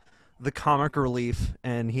kind of the comic relief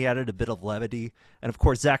and he added a bit of levity. And of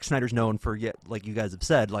course, Zack Snyder's known for, like you guys have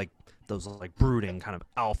said, like those like brooding kind of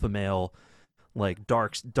alpha male, like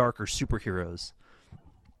darker superheroes.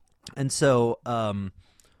 And so,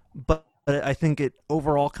 but I think it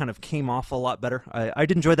overall kind of came off a lot better. I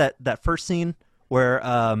did enjoy that first scene where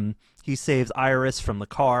he saves Iris from the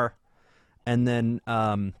car, and then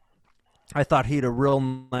I thought he had a real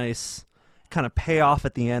nice kind of payoff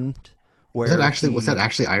at the end. Where Was that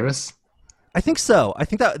actually Iris? I think so. I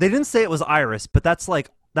think that they didn't say it was Iris, but that's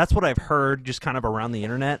what I've heard just kind of around the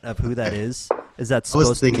internet of who that is. Is that supposed I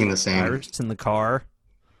was thinking to be the same. Iris in the car?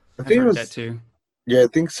 I I've think it heard was that too. Yeah, I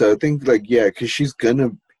think so. I think like because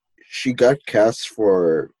she got cast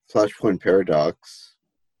for Flashpoint Paradox.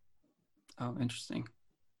 Oh, interesting.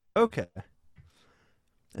 Okay.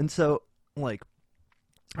 And so, like,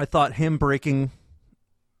 I thought him breaking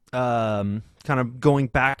kind of going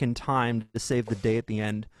back in time to save the day at the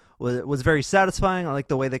end was very satisfying. I like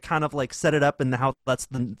the way they kind of like set it up and how that's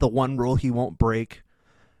the one rule he won't break.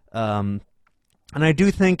 And I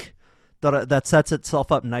do think that that sets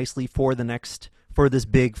itself up nicely for this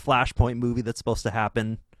big Flashpoint movie that's supposed to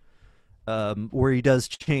happen, where he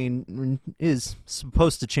is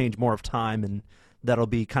supposed to change more of time, and that'll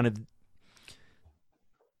be kind of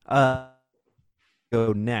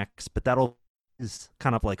go next, but that'll is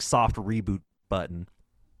kind of like soft reboot button.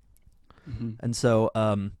 Mm-hmm. And so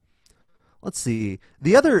let's see,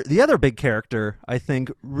 the other big character I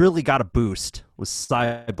think really got a boost was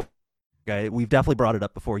Cyborg. We've definitely brought it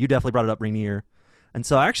up before. You definitely brought it up, Ranier. And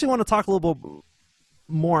so I actually want to talk a little bit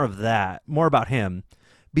more about him,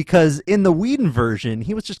 because in the Whedon version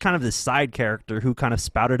he was just kind of this side character who kind of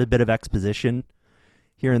spouted a bit of exposition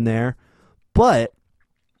here and there, but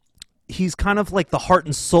he's kind of like the heart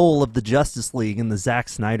and soul of the Justice League in the Zack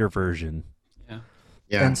Snyder version.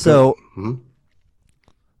 Yeah. And so, Mm-hmm.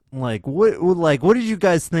 what did you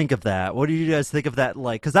guys think of that? What did you guys think of that?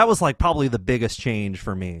 Like, because that was like probably the biggest change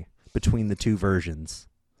for me between the two versions.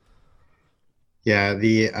 Yeah,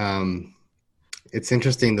 it's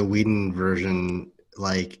interesting, the Whedon version,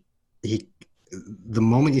 like the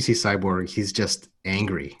moment you see Cyborg, he's just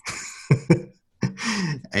angry.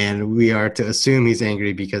 And we are to assume he's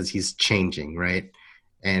angry because he's changing, right?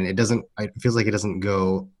 And it feels like it doesn't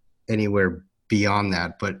go anywhere beyond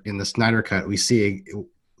that. But in the Snyder Cut, we see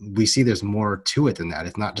there's more to it than that.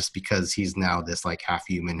 It's not just because he's now this like half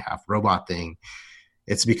human, half robot thing.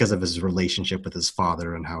 It's because of his relationship with his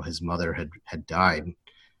father and how his mother had died.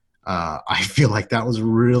 I feel like that was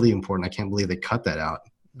really important. I can't believe they cut that out.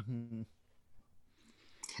 Mm-hmm.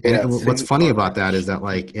 And Yeah, what's funny about that is that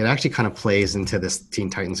like it actually kind of plays into this Teen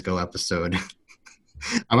Titans Go episode.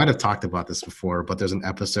 I might have talked about this before, but there's an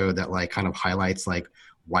episode that like kind of highlights like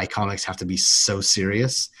why comics have to be so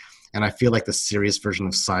serious. And I feel like the serious version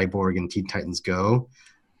of Cyborg in Teen Titans Go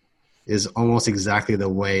is almost exactly the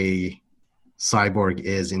way Cyborg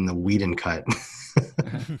is in the Whedon cut.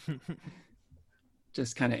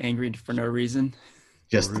 Just kind of angry for no reason.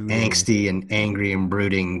 Just Brooding. angsty and angry and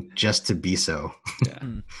brooding just to be so.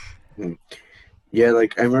 Yeah. Yeah,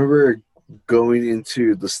 like I remember going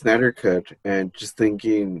into the Snyder Cut and just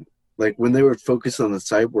thinking, like when they were focused on the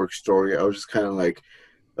Cyborg story, I was just kind of like,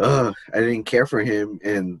 I didn't care for him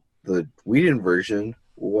in the Whedon version.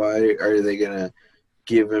 Why are they gonna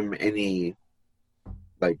give him any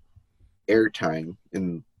like airtime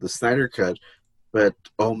in the Snyder Cut? But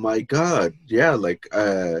oh my god, yeah, like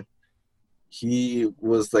he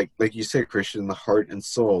was like you said, Christian, the heart and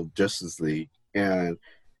soul of Justice League, and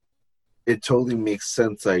it totally makes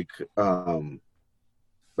sense, like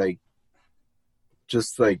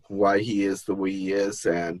just like why he is the way he is,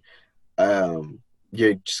 and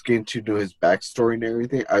yeah, just getting to know his backstory and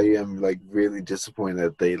everything. I am like really disappointed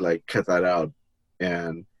that they like cut that out,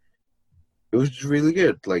 and it was just really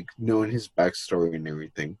good, like knowing his backstory and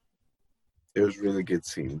everything. It was really good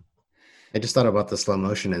scene. I just thought about the slow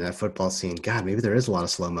motion in that football scene. God, maybe there is a lot of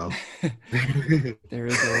slow-mo. There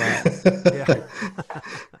is a lot. Yeah.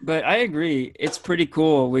 But I agree. It's pretty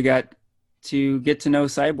cool. We got to get to know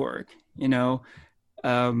Cyborg,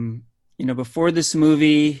 before this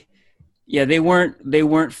movie. Yeah, they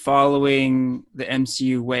weren't following the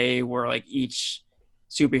MCU way where like each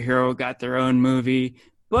superhero got their own movie.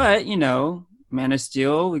 But, Man of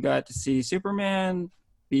Steel, we got to see Superman,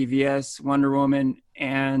 BVS, Wonder Woman,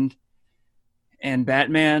 and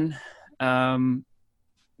Batman.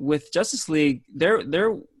 With Justice League,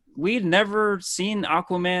 we'd never seen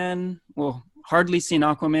Aquaman, well, hardly seen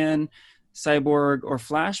Aquaman, Cyborg, or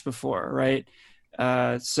Flash before, right?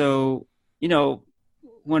 So,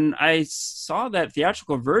 when I saw that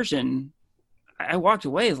theatrical version, I walked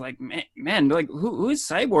away. It's like, man, like who is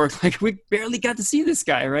Cyborg? Like we barely got to see this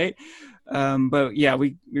guy, right? But yeah,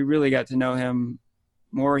 we really got to know him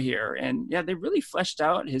more here, and yeah, they really fleshed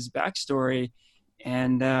out his backstory,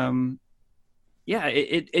 and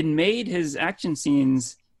it made his action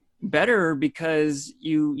scenes better because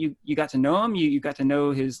you got to know him, you got to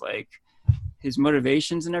know his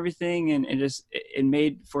motivations and everything, and it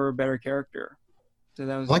made for a better character. So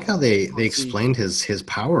that was I like how they explained his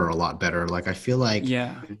power a lot better. Like I feel like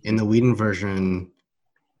in the Whedon version,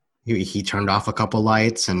 he turned off a couple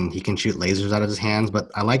lights and he can shoot lasers out of his hands. But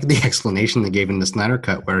I like the explanation they gave in the Snyder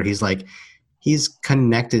Cut where he's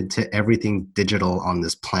connected to everything digital on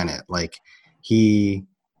this planet. Like he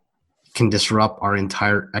can disrupt our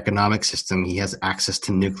entire economic system. He has access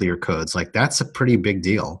to nuclear codes. Like that's a pretty big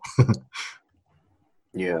deal.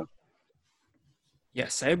 Yeah. Yeah,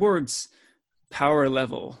 Cyborg's power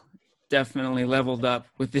level definitely leveled up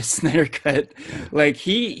with this Snyder Cut. Like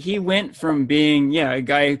he went from being a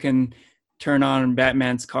guy who can turn on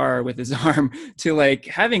Batman's car with his arm to like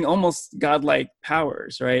having almost godlike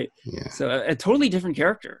powers, right? Yeah. So a totally different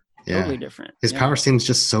character. Yeah. Totally different. His Yeah. power seems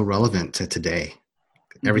just so relevant to today.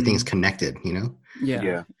 Everything's Mhm. connected, you know?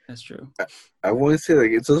 Yeah, that's true. I want to say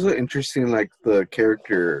like it's also interesting like the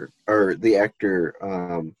character or the actor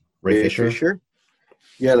Ray Fisher?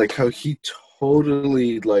 Yeah, like how he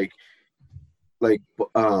totally like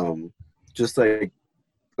just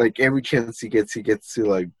like every chance he gets to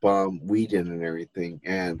like bomb Whedon and everything.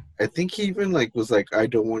 And I think he even like was like, I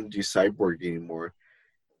don't want to do Cyborg anymore.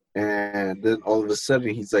 And then all of a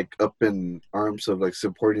sudden he's like up in arms of like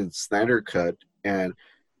supporting the Snyder Cut, and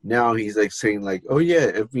now he's like saying like, oh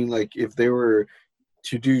yeah, I mean like if they were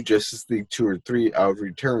to do Justice League 2 or 3, I would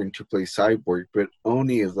return to play Cyborg, but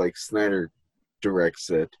only if like Snyder directs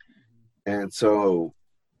it. And so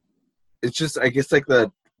it's just I guess like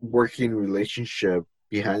that working relationship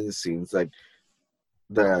behind the scenes like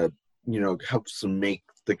that, you know, helps to make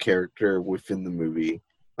the character within the movie.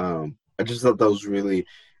 I just thought that was really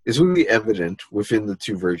it's really evident within the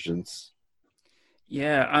two versions.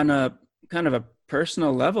 Yeah, on a kind of a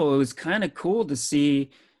personal level, it was kind of cool to see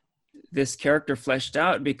this character fleshed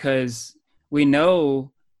out because we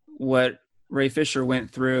know what Ray Fisher went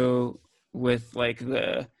through with like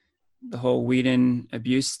the whole Whedon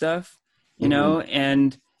abuse stuff, you know,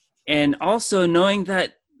 and also knowing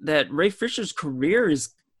that Ray Fisher's career is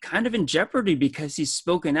kind of in jeopardy because he's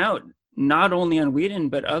spoken out not only on Whedon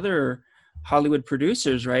but other Hollywood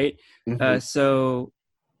producers, right? So,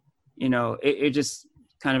 you know, it just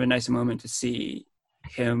kind of a nice moment to see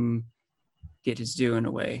him get his due in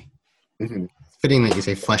a way. Fitting that you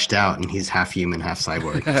say fleshed out and he's half human, half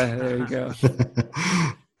cyborg. There you go.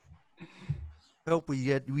 I hope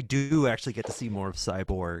we do actually get to see more of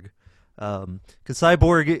Cyborg, because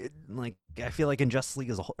Cyborg, like I feel like in Justice League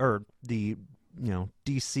as a whole, or the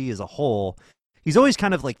DC as a whole, he's always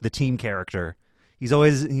kind of like the team character. He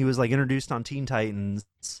was like introduced on Teen Titans,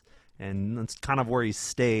 and that's kind of where he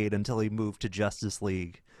stayed until he moved to Justice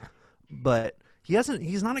League. But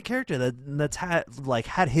he's not a character that's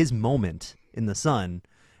had his moment in the sun.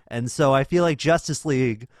 And so I feel like Justice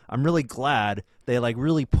League, I'm really glad they like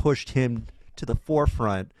really pushed him to the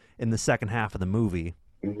forefront in the second half of the movie.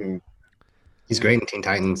 He's great in Teen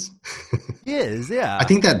Titans. He is, yeah. I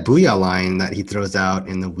think that Booyah line that he throws out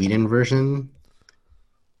in the Whedon version,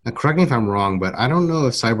 now correct me if I'm wrong, but I don't know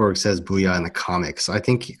if Cyborg says Booyah in the comics. I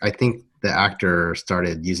think the actor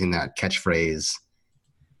started using that catchphrase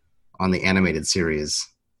on the animated series.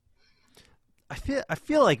 I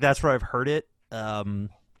feel like that's where I've heard it.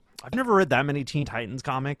 I've never read that many Teen Titans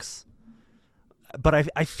comics, but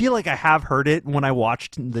I feel like I have heard it when I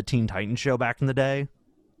watched the Teen Titans show back in the day.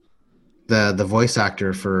 The voice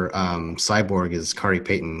actor for Cyborg is Kari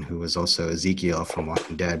Payton, who was also Ezekiel from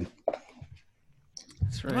Walking Dead.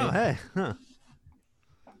 That's right. Oh, hey. Huh.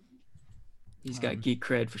 He's got geek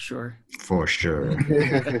cred for sure. For sure.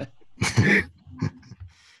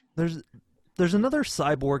 There's another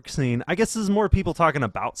Cyborg scene. I guess this is more people talking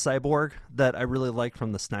about Cyborg that I really like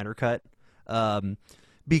from the Snyder Cut,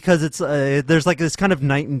 because it's there's like this kind of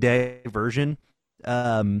night and day version.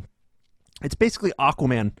 It's basically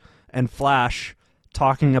Aquaman and Flash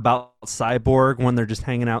talking about Cyborg when they're just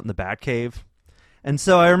hanging out in the Batcave. And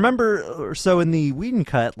so I remember, in the Whedon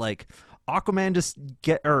cut, like Aquaman just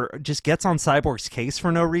gets on Cyborg's case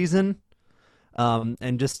for no reason,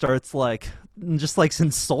 and just starts like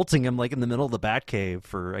insulting him like in the middle of the Batcave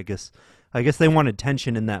for I guess they wanted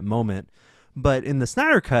tension in that moment. But in the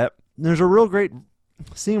Snyder cut, there's a real great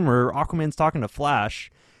scene where Aquaman's talking to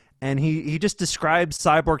Flash, and he just describes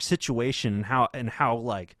Cyborg's situation and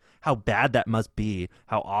how bad that must be,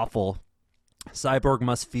 how awful Cyborg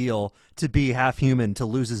must feel to be half human, to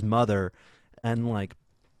lose his mother, and like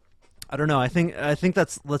I don't know. I think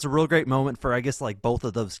that's a real great moment for I guess like both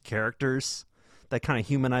of those characters. That kind of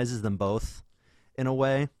humanizes them both in a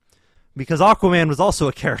way, because Aquaman was also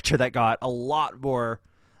a character that got a lot more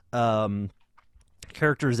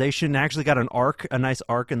characterization. Actually, got a nice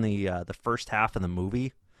arc in the first half of the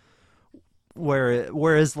movie,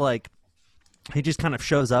 whereas like he just kind of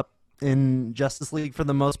shows up in Justice League for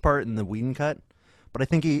the most part in the Whedon cut. But I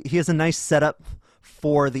think he has a nice setup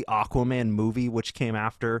for the Aquaman movie, which came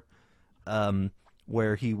after,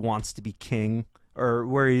 where he wants to be king, or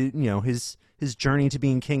where his journey to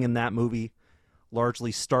being king in that movie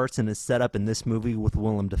largely starts and is set up in this movie with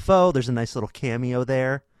Willem Dafoe. There's a nice little cameo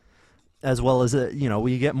there, as well as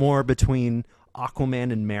we get more between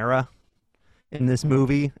Aquaman and Mera in this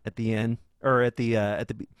movie at the end. or at the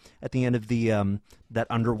end of the that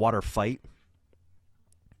underwater fight.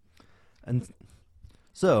 And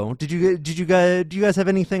so, do you guys have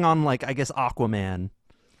anything on, like, I guess, Aquaman?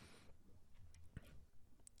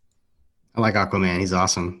 I like Aquaman. He's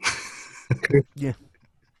awesome. Yeah.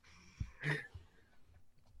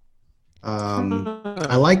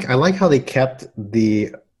 I like how they kept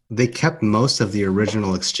most of the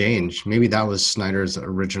original exchange. Maybe that was Snyder's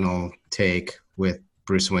original take with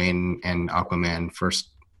Bruce Wayne and Aquaman first,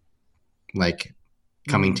 like,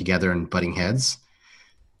 coming together and butting heads.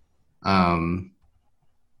 I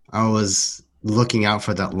was looking out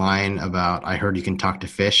for that line about "I heard you can talk to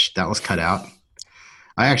fish." That was cut out.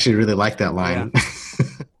 I actually really like that line.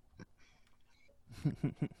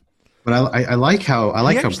 But I like how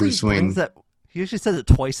Bruce Wayne he actually says it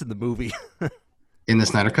twice in the movie. in the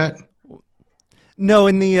Snyder Cut. No,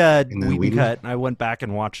 in the the Whedon cut. I went back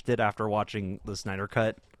and watched it after watching the Snyder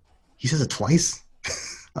Cut. He says it twice.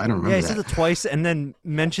 I don't remember. Yeah, he that. says it twice, and then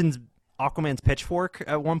mentions Aquaman's pitchfork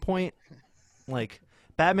at one point. Like,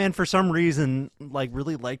 Batman, for some reason, like,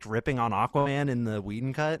 really liked ripping on Aquaman in the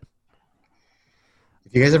Whedon cut.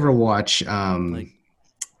 If you guys ever watch,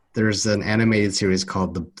 there's an animated series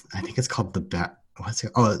called Batman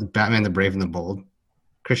the Brave and the Bold.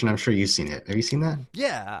 Christian, I'm sure you've seen it. Have you seen that?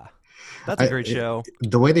 Yeah, that's a great show.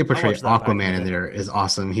 The way they portray Aquaman in there is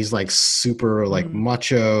awesome. He's like super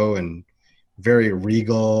macho and very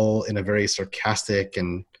regal in a very sarcastic,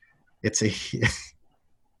 and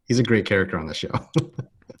he's a great character on the show.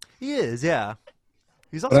 He is, yeah.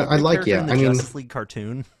 He's also I like, in the Justice League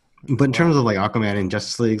cartoon. But in terms of like Aquaman and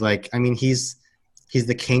Justice League, like, I mean, he's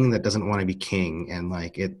the king that doesn't want to be king, and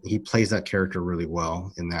like he plays that character really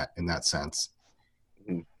well in that sense.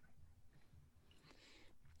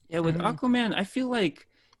 Yeah, with Aquaman, I feel like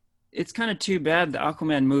it's kind of too bad the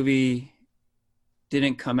Aquaman movie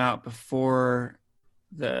didn't come out before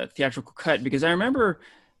the theatrical cut, because I remember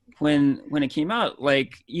when it came out,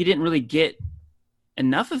 like, you didn't really get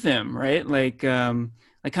enough of him, right? Like kind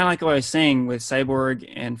of like what I was saying with Cyborg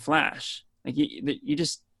and Flash. Like, you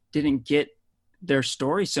just didn't get their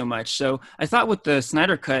story so much. So I thought with the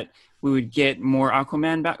Snyder Cut we would get more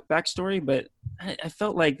Aquaman backstory, but I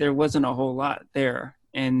felt like there wasn't a whole lot there.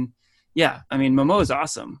 And yeah, I mean, Momoa is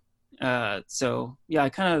awesome. So yeah, I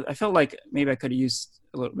felt like maybe I could have used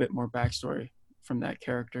a little bit more backstory from that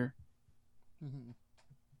character. Mm-hmm.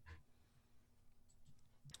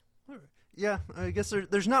 Yeah, I guess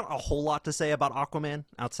there's not a whole lot to say about Aquaman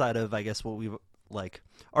outside of, I guess, what we've like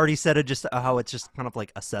already said, it just how it's just kind of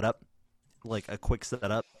like a setup, like a quick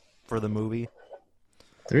setup for the movie.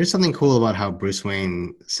 There is something cool about how Bruce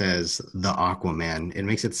Wayne says the Aquaman. It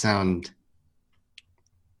makes it sound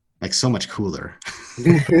like so much cooler.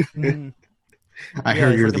 I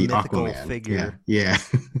heard you're like the Aquaman figure. Yeah.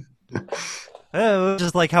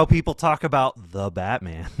 Just like how people talk about the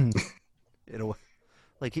Batman. In a way,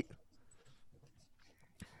 like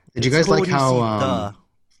did you guys like how?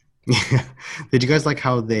 Did you guys like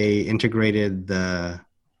how they integrated the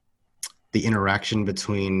interaction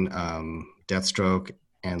between Deathstroke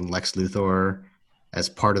and Lex Luthor as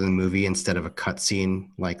part of the movie instead of a cutscene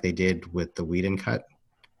like they did with the Whedon cut?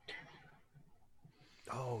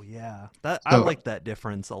 Oh yeah, I like that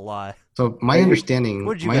difference a lot. So my understanding,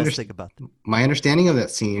 what did you guys think about that? My understanding of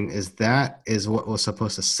that scene is what was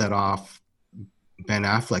supposed to set off Ben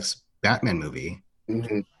Affleck's Batman movie.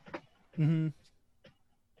 Mm-hmm. Mm-hmm.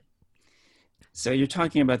 So you're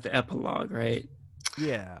talking about the epilogue, right?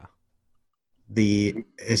 Yeah.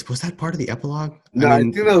 Was that part of the epilogue? No, I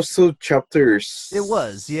think that was still chapter 6. It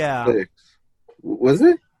was, yeah. Was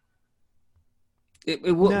it? It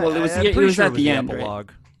was at the end,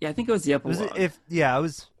 epilogue. Right? Yeah, I think it was the epilogue. It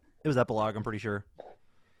was epilogue, I'm pretty sure.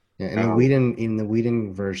 Yeah, in the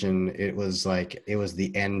Whedon version, it was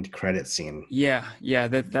the end credit scene. Yeah,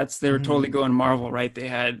 they were totally going Marvel, right? They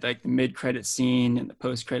had like the mid credit scene and the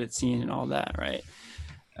post credit scene and all that, right?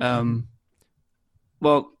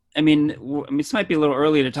 Well, I mean, this might be a little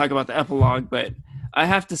early to talk about the epilogue, but I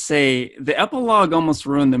have to say the epilogue almost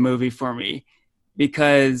ruined the movie for me,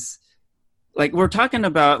 because like we're talking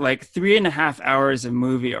about like 3.5 hours of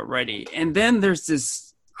movie already, and then there's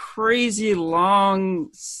this crazy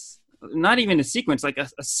long, not even a sequence, like a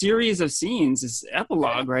series of scenes, this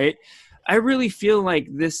epilogue, right? I really feel like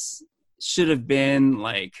this should have been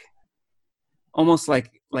like almost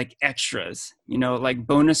like extras, like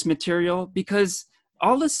bonus material, because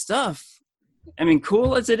all this stuff, I mean,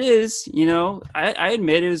 cool as it is, I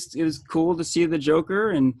admit it was cool to see the Joker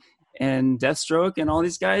and and Deathstroke and all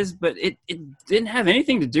these guys, but it didn't have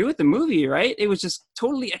anything to do with the movie, right? It was just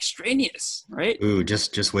totally extraneous, right? Ooh,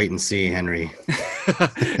 just wait and see, Henry.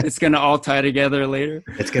 It's gonna all tie together later.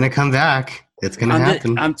 It's gonna come back. It's gonna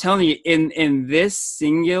happen. I'm telling you, in this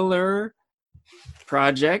singular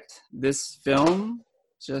project, this film,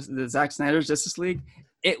 just the Zack Snyder's Justice League,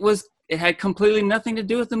 it had completely nothing to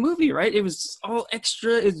do with the movie, right? It was all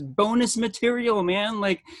extra. It's bonus material, man.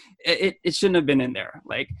 Like it shouldn't have been in there.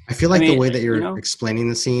 Like I feel like the way that you're explaining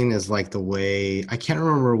the scene is like the way, I can't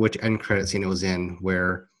remember which end credit scene it was in,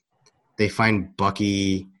 where they find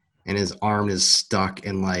Bucky and his arm is stuck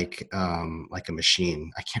in like a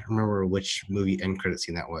machine. I can't remember which movie end credit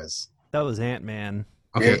scene that was. That was Ant-Man.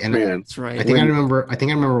 Okay, Ant-Man. and that's right. I think I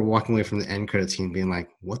remember walking away from the end credit scene being like,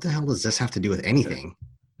 what the hell does this have to do with anything?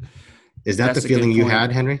 Is that the feeling you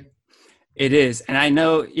had, Henry? It is. And I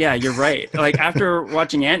know, yeah, you're right. Like after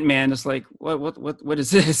watching Ant-Man, it's like, what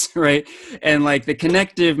is this? Right. And like the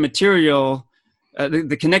connective material,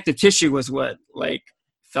 the connective tissue was what, like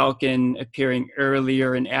Falcon appearing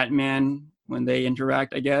earlier in Ant-Man when they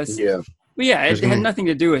interact, I guess. Yeah. But yeah, it had nothing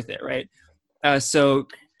to do with it. Right. So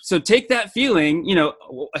take that feeling,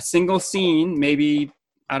 a single scene, maybe,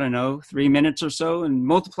 I don't know, 3 minutes or so, and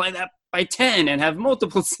multiply that by 10 and have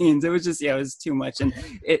multiple scenes. It was just, it was too much. And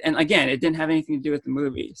again, it didn't have anything to do with the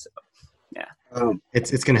movie. So, yeah.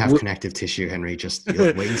 It's going to have connective tissue, Henry. Just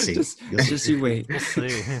wait and see. just you wait. We'll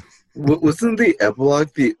see. Wasn't the epilogue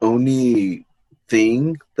the only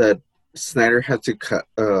thing that Snyder had to cut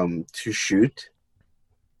to shoot?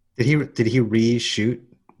 Did he reshoot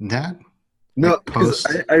that? No, because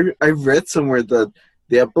I read somewhere that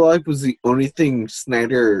the epilogue was the only thing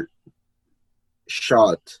Snyder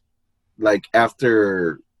shot. Like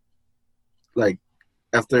after it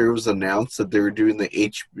was announced that they were doing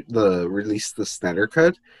the release the Snyder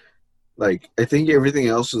Cut, like I think everything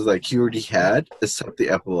else was like he already had except the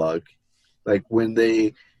epilogue. Like when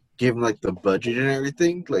they gave him like the budget and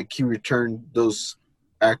everything, like he returned those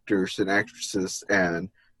actors and actresses and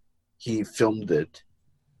he filmed it.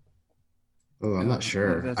 Oh, I'm not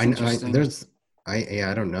sure. That's interesting.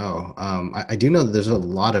 I don't know. I do know that there's a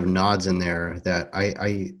lot of nods in there that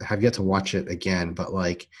I have yet to watch it again, but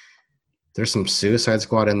like there's some Suicide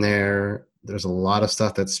Squad in there. There's a lot of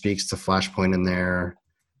stuff that speaks to Flashpoint in there.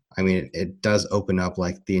 I mean, it does open up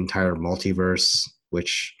like the entire multiverse,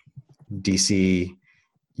 which DC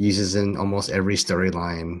uses in almost every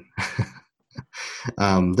storyline.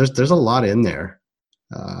 There's a lot in there.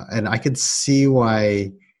 And I could see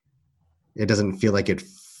why it doesn't feel like it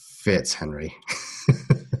fits, Henry.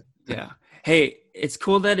 Yeah. Hey, it's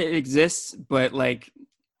cool that it exists, but like,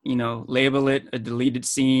 label it a deleted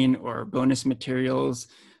scene or bonus materials,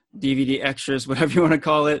 DVD extras, whatever you want to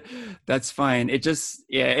call it. That's fine. It just,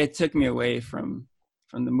 it took me away from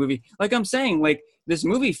the movie. Like I'm saying, like this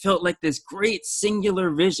movie felt like this great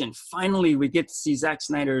singular vision. Finally, we get to see Zack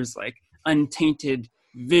Snyder's like untainted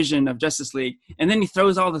vision of Justice League. And then he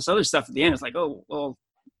throws all this other stuff at the end. It's like, oh, well,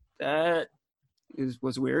 that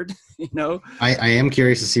was weird, I am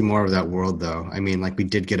curious to see more of that world, though. I mean, like we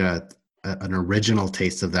did get an original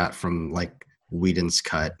taste of that from like Whedon's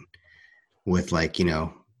cut with like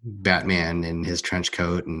Batman in his trench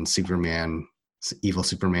coat and Superman, evil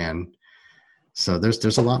Superman. So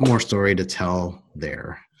there's a lot more story to tell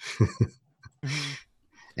there.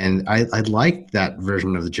 And I like that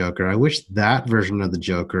version of the Joker. I wish that version of the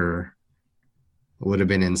Joker would have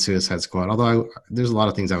been in Suicide Squad. Although there's a lot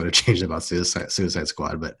of things I would have changed about Suicide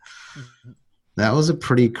Squad, but that was a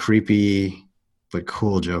pretty creepy but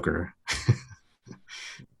cool Joker.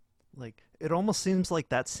 Like it almost seems like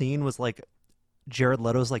that scene was like Jared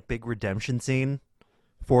Leto's like big redemption scene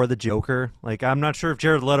for the Joker. Like I'm not sure if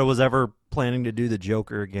Jared Leto was ever planning to do the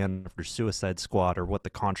Joker again for Suicide Squad or what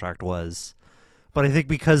the contract was. But I think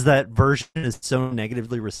because that version is so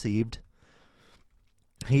negatively received,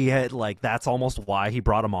 he had like that's almost why he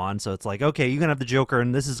brought him on. So it's like, okay, you can have the Joker,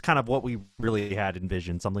 and this is kind of what we really had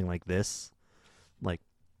envisioned, something like this, like,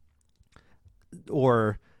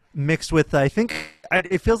 or mixed with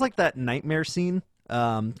it feels like that nightmare scene,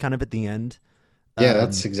 kind of at the end. Yeah,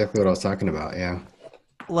 that's exactly what I was talking about. Yeah,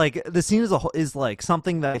 like the scene as a whole is like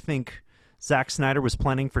something that I think Zack Snyder was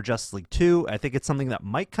planning for Justice League 2. I think it's something that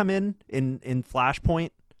might come in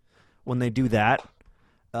Flashpoint when they do that.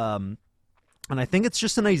 And I think it's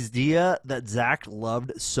just an idea that Zack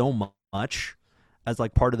loved so much as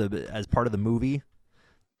like part of the movie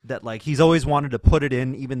that like he's always wanted to put it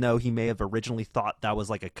in, even though he may have originally thought that was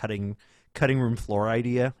like a cutting room floor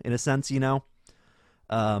idea in a sense, Like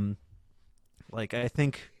I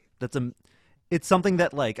think it's something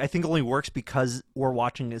that like I think only works because we're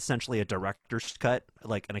watching essentially a director's cut,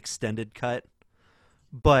 like an extended cut.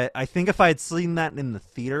 But I think if I had seen that in the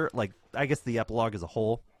theater, like I guess the epilogue as a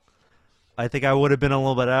whole, I think I would have been a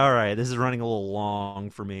little bit all right. This is running a little long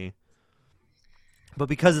for me. But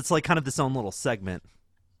because it's like kind of this own little segment,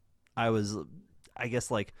 I guess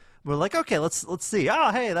like we're like okay, let's see.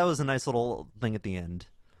 Oh, hey, that was a nice little thing at the end.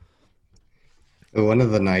 One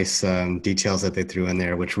of the nice details that they threw in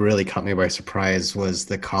there, which really caught me by surprise, was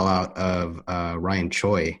the call out of Ryan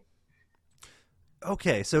Choi.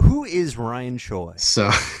 Okay, so who is Ryan Choi?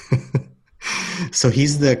 So, so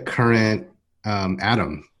he's the current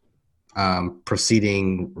Adam,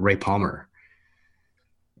 preceding Ray Palmer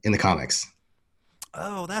in the comics.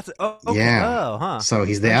 Oh, that's okay. Yeah. Oh, huh. So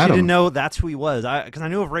he's the I actually Adam. didn't know that's who he was. Because I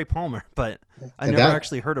knew of Ray Palmer, but I And never that-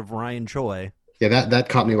 actually heard of Ryan Choi. Yeah, that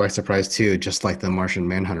caught me by surprise too. Just like the Martian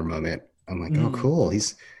Manhunter moment, I'm like, oh, cool.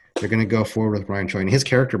 They're gonna go forward with Ryan Choi, and his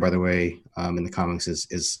character, by the way, in the comics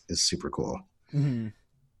is super cool. Mm-hmm.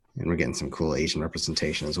 And we're getting some cool Asian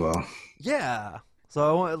representation as well. Yeah. So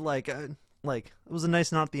I want like it was a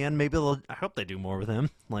nice nod at the end. Maybe I hope they do more with him.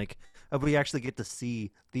 Like if we actually get to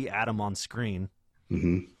see the Atom on screen,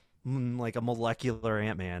 like a molecular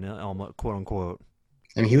Ant-Man, quote unquote.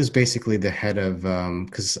 I mean, he was basically the head of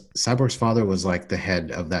because Cyborg's father was like the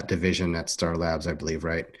head of that division at Star Labs, I believe,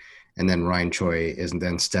 right? And then Ryan Choi is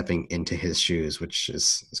then stepping into his shoes, which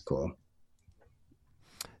is cool.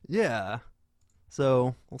 Yeah.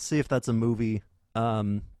 So we'll see if that's a movie.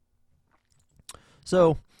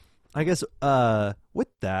 So I guess with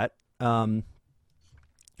that, do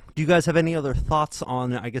you guys have any other thoughts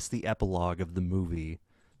on I guess the epilogue of the movie?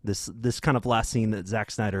 This kind of last scene that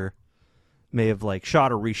Zack Snyder may have like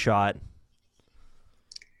shot or reshot.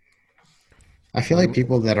 I feel like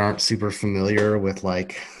people that aren't super familiar with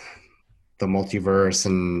like the multiverse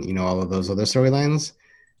and all of those other storylines,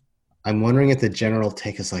 I'm wondering if the general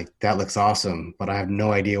take is like, that looks awesome, but I have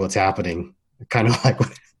no idea what's happening. Kind of like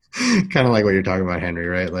what you're talking about, Henry,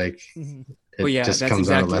 right? Like it just comes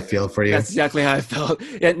out of left field for you. That's exactly how I felt.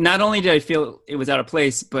 Yeah, not only did I feel it was out of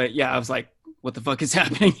place, but yeah, I was like, what the fuck is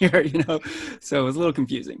happening here? So it was a little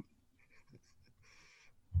confusing.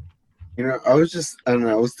 I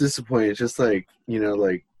was disappointed. Just like, kind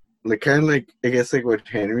of like, I guess like what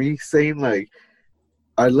Henry's saying, like,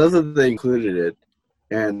 I love that they included it.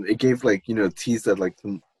 And it gave like, tease that like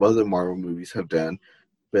the other Marvel movies have done.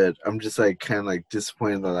 But I'm just like kind of like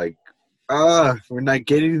disappointed that like, we're not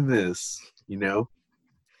getting this,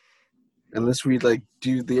 Unless we like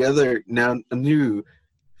do the other, now a new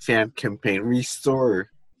fan campaign,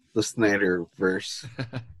 restore the Snyder verse.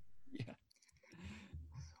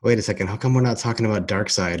 Wait a second. How come we're not talking about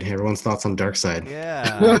Darkseid? Everyone's thoughts on Darkseid.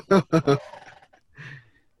 Yeah.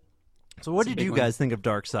 So what It's a did big you one. guys think of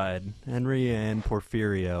Darkseid, Henry and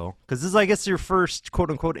Porfirio? Because this is, I guess, your first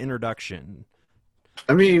quote-unquote introduction.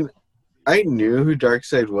 I mean, I knew who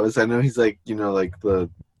Darkseid was. I know he's like, like the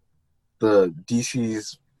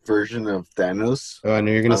DC's version of Thanos. Oh, I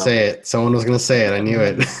knew you were going to say it. Someone was going to say it. I knew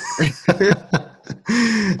it.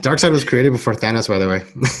 Darkseid was created before Thanos, by the way.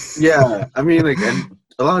 Yeah, I mean, like, and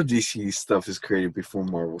a lot of DC stuff is created before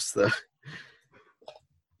Marvel stuff.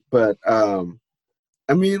 But,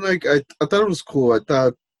 I mean, like, I thought it was cool. I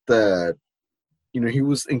thought that, he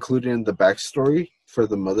was included in the backstory for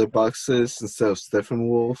the mother boxes instead of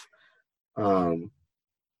Steppenwolf.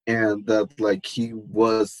 And that, like,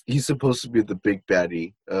 he's supposed to be the big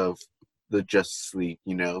baddie of the Justice League,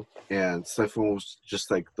 and Steppenwolf was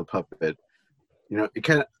just like the puppet. It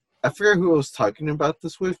kind of, I forget who I was talking about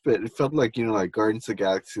this with, but it felt like, like Guardians of the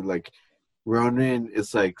Galaxy, like, Ronan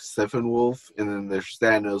is like Steppenwolf, and then there's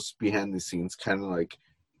Thanos behind the scenes, kind of like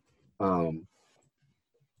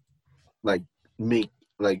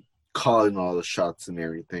calling all the shots and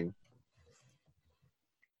everything.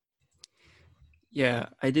 Yeah,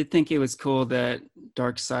 I did think it was cool that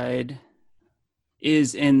Darkseid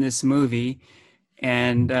is in this movie.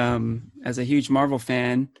 And as a huge Marvel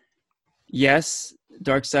fan, yes,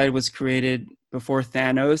 Darkseid was created before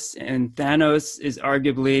Thanos, and Thanos is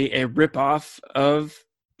arguably a ripoff of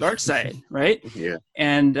Darkseid, right? Yeah.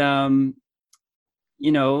 And,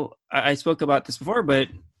 I spoke about this before, but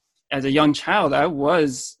as a young child, I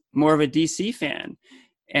was more of a DC fan.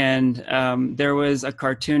 And there was a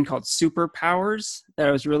cartoon called Superpowers that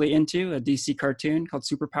I was really into, a DC cartoon called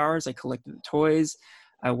Superpowers. I collected the toys.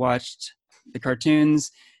 I watched the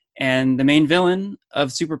cartoons. And the main villain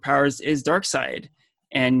of Superpowers is Darkseid.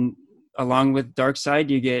 And along with Darkseid,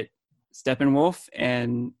 you get Steppenwolf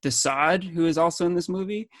and Desaad, who is also in this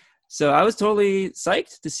movie. So I was totally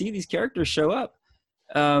psyched to see these characters show up.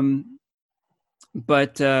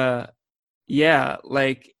 yeah,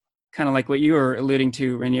 like kind of like what you were alluding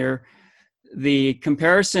to, Ranier. The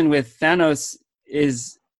comparison with Thanos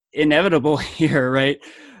is inevitable here, right?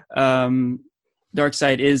 Um,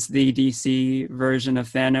 Darkseid is the DC version of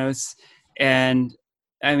Thanos, and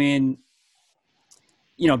I mean,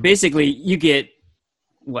 basically, you get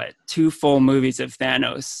what, 2 full movies of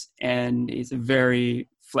Thanos, and he's a very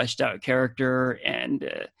fleshed out character, and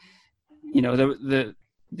the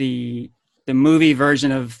the movie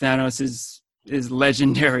version of Thanos is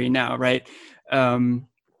legendary now, right?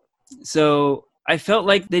 So I felt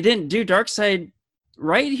like they didn't do Darkseid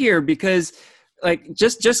right here, because like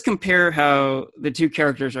just compare how the 2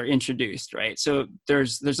 characters are introduced, right? So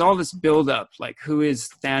there's all this build up, like who is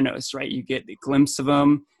Thanos, right? You get a glimpse of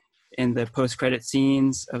him in the post-credit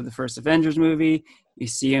scenes of the first Avengers movie. You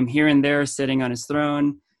see him here and there sitting on his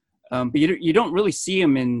throne, but you don't really see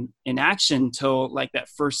him in action till like that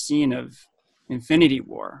first scene of Infinity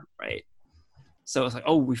War, right? So it's like,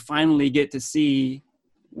 oh, we finally get to see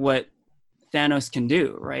what Thanos can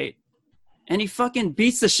do, right? And he fucking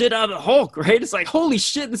beats the shit out of the Hulk, right? It's like, holy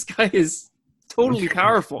shit, this guy is totally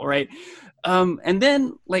powerful, right? And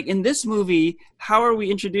then, like in this movie, how are we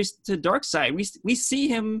introduced to Darkseid? We see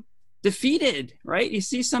him defeated, right? You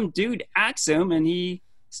see some dude axe him, and he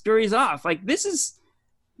scurries off. Like this is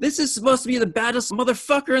supposed to be the baddest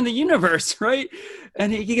motherfucker in the universe, right?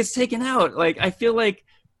 And he gets taken out. Like I feel like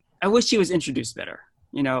I wish he was introduced better.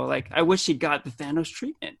 Like I wish he got the Thanos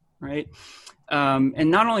treatment, right? And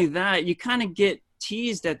not only that, you kind of get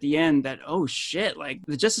teased at the end that, oh shit, like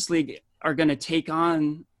the Justice League are going to take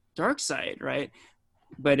on Darkseid, right?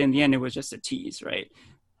 But in the end, it was just a tease, right?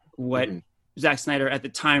 What Zack Snyder at the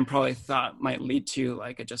time probably thought might lead to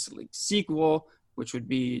like a Justice League sequel, which would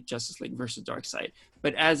be Justice League versus Darkseid.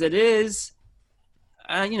 But as it is,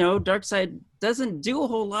 Darkseid doesn't do a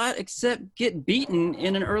whole lot except get beaten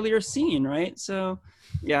in an earlier scene, right? So,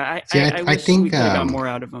 yeah, I wish we could have got more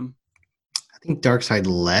out of him. I think Darkseid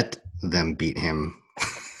let them beat him.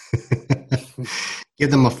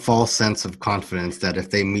 Give them a false sense of confidence that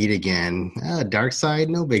if they meet again, Darkseid,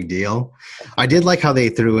 no big deal. I did like how they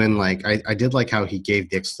threw in, like, I did like how he gave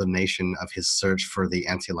the explanation of his search for the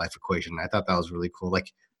anti-life equation. I thought that was really cool.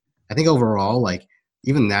 Like, I think overall, like,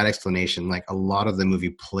 even that explanation, like, a lot of the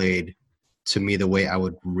movie played to me the way I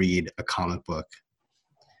would read a comic book.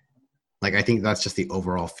 Like, I think that's just the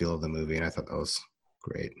overall feel of the movie, and I thought that was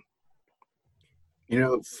great.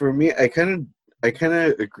 For me, I kind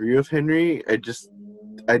of agree with Henry. I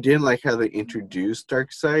didn't like how they introduced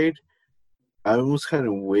Darkseid. I almost kind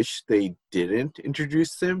of wish they didn't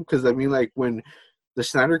introduce him, because I mean, like when the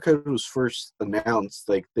Snyder Cut was first announced,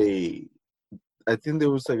 like I think there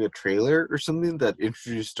was like a trailer or something that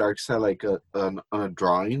introduced Darkseid like on a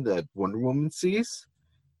drawing that Wonder Woman sees,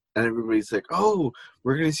 and everybody's like, "Oh,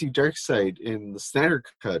 we're gonna see Darkseid in the Snyder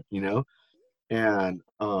Cut," and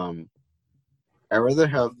I'd rather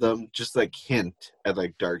have them just like hint at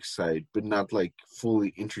like Darkseid, but not like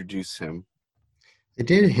fully introduce him. They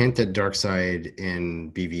did hint at Darkseid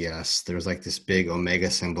in BVS. There was like this big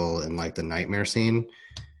Omega symbol in like the nightmare scene.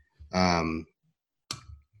 But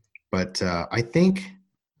I think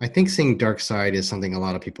seeing Darkseid is something a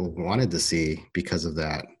lot of people wanted to see because of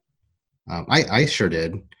that. I sure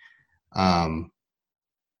did. And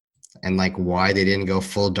like why they didn't go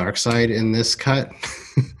full Darkseid in this cut.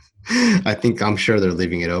 I'm sure they're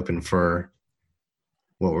leaving it open for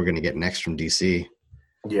what we're going to get next from DC.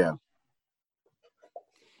 Yeah.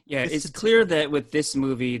 Yeah, it's clear that with this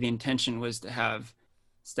movie, the intention was to have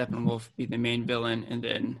Steppenwolf be the main villain, and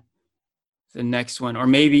then the next one, or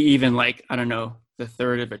maybe even like, I don't know, the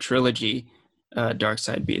third of a trilogy,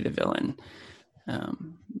 Darkseid be the villain.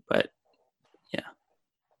 But yeah.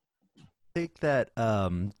 Take that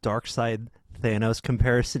Darkseid Thanos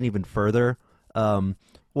comparison even further.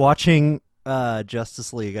 Watching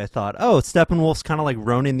Justice League, I thought, oh, Steppenwolf's kind of like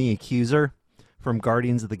Ronan the Accuser from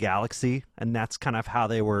Guardians of the Galaxy, and that's kind of how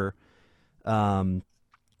they were kind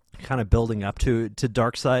of building up to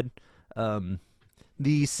Darkseid.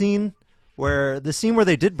 The scene where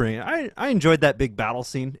they did bring it, I enjoyed that big battle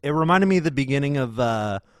scene. It reminded me of the beginning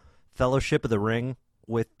of Fellowship of the Ring,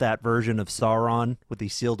 with that version of Sauron with the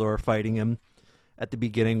Isildur fighting him at the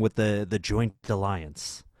beginning with the Joint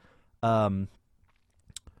Alliance.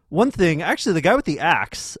 One thing, actually, the guy with the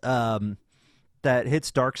axe that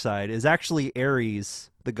hits Darkseid is actually Ares,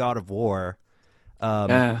 the god of war,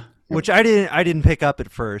 which I didn't pick up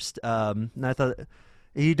at first. And I thought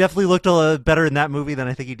he definitely looked a little better in that movie than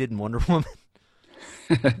I think he did in Wonder Woman.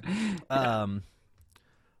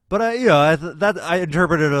 But I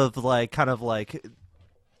interpreted it of like kind of like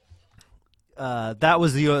that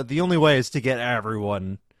was the only way is to get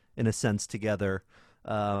everyone in a sense together,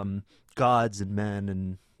 gods and men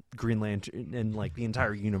and Green Lantern and like the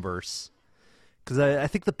entire universe. Because I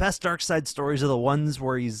think the best Darkseid stories are the ones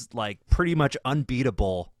where he's like pretty much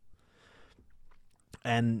unbeatable,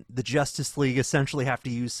 and the Justice League essentially have to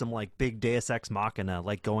use some like big Deus Ex Machina,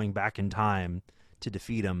 like going back in time to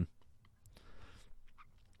defeat him.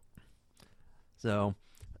 So,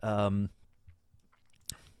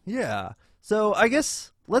 yeah. So I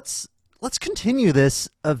guess let's continue this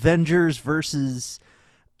Avengers versus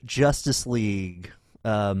Justice League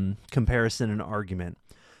comparison and argument.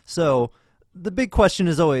 So the big question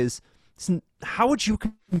is always, how would you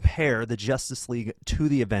compare the Justice League to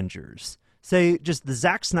the Avengers? Say just the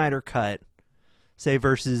Zack Snyder cut, say,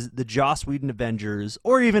 versus the Joss Whedon Avengers,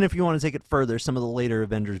 or even if you want to take it further, some of the later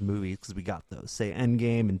Avengers movies, because we got those. Say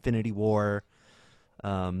Endgame, Infinity War.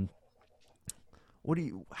 How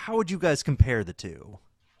would you guys compare the two?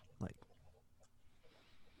 Like,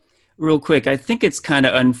 real quick, I think it's kind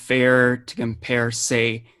of unfair to compare,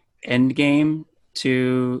 say, Endgame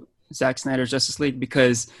to Zack Snyder's Justice League,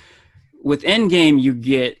 because with Endgame you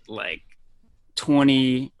get like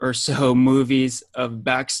 20 or so movies of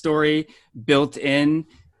backstory built in,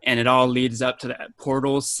 and it all leads up to that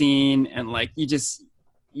portal scene, and like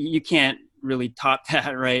you can't really top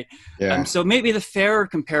that, right? Yeah. So maybe the fairer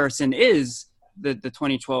comparison is the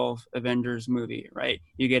 2012 Avengers movie, right?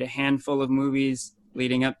 You get a handful of movies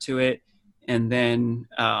leading up to it, and then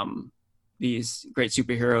these great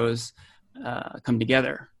superheroes come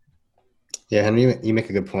together. Yeah, Henry, you make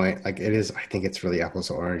a good point. Like it is, I think it's really apples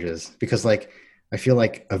to oranges, because like I feel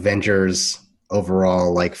like Avengers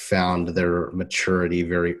overall like found their maturity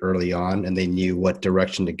very early on, and they knew what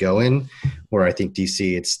direction to go in. Where I think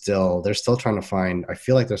DC, they're still trying to find. I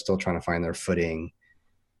feel like they're still trying to find their footing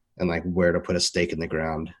and like where to put a stake in the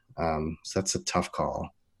ground. So that's a tough call.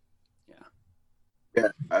 Yeah,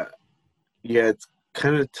 it's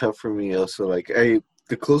kind of tough for me also. Like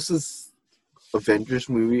the closest Avengers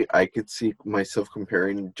movie I could see myself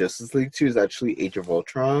comparing Justice League to is actually Age of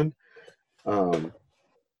Ultron.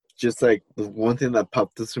 Just like the one thing that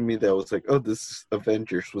popped up to me that was like, oh, this is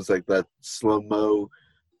Avengers, was like that slow-mo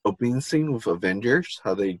opening scene with Avengers,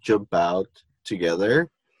 how they jump out together,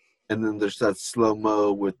 and then there's that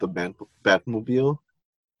slow-mo with the Batmobile.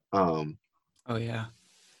 Oh yeah.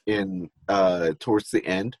 In towards the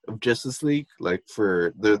end of Justice League, like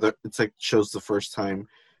for it's like shows the first time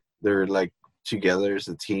they're like together as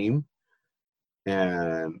a team,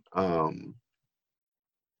 and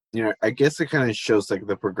I guess it kind of shows like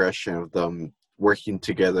the progression of them working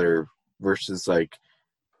together versus like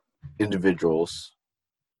individuals.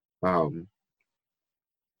 I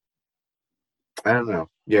don't know.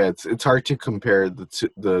 Yeah, it's hard to compare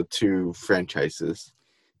the two franchises.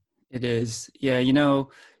 It is. Yeah,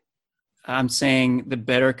 I'm saying the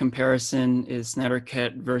better comparison is Snyder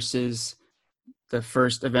Cut versus the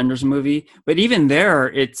first Avengers movie. But even there,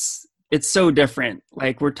 it's so different.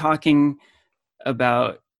 Like we're talking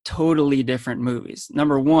about totally different movies.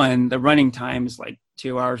 Number one, the running time is like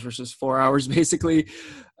 2 hours versus 4 hours, basically.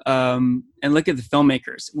 And look at the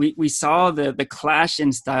filmmakers. We saw the clash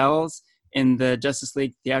in styles in the Justice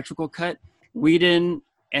League theatrical cut. Whedon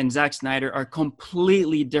and Zack Snyder are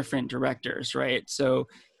completely different directors, right? So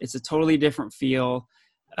it's a totally different feel.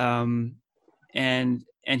 And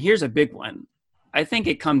here's a big one. I think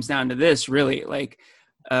it comes down to this, really. Like,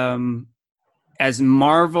 as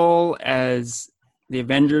Marvel as the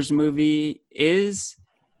Avengers movie is,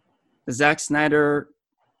 the Zack Snyder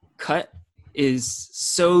cut is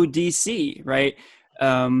so DC, right?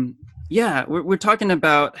 We're talking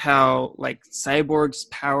about how like Cyborg's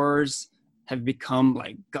powers have become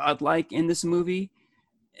like godlike in this movie.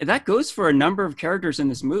 And that goes for a number of characters in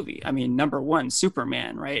this movie. I mean, number one,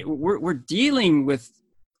 Superman, right? We're dealing with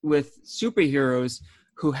superheroes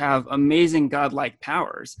who have amazing godlike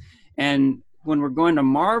powers. And when we're going to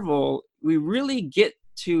Marvel, we really get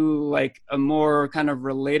to like a more kind of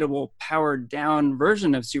relatable, powered down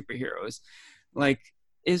version of superheroes. Like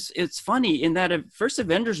it's funny in that first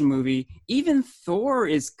Avengers movie, even Thor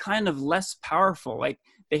is kind of less powerful. Like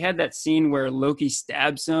they had that scene where Loki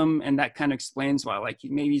stabs him, and that kind of explains why like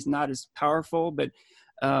maybe he's not as powerful, but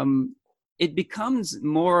it becomes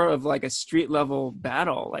more of like a street level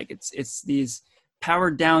battle. Like it's these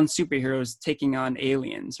powered down superheroes taking on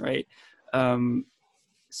aliens, right? Like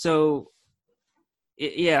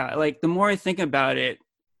the more I think about it,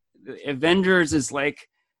 Avengers is like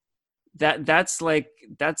that's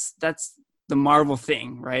the Marvel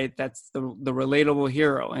thing, right? That's the relatable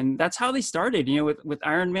hero, and that's how they started. With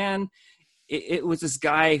Iron Man, it was this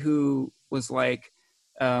guy who was like,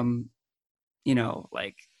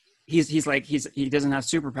 like he doesn't have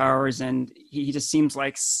superpowers, and he just seems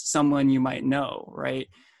like someone you might know, right?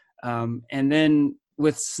 And then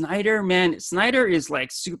with Snyder, man, Snyder is like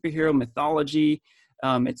superhero mythology.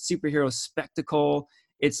 It's superhero spectacle.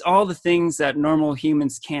 It's all the things that normal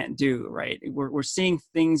humans can't do, right? We're seeing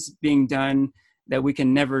things being done that we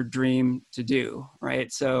can never dream to do,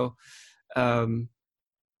 right? So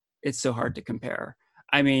it's so hard to compare.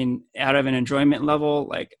 I mean, out of an enjoyment level,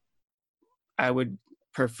 like, I would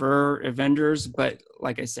prefer Avengers, but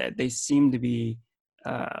like I said, they seem to be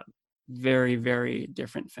very, very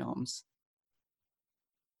different films.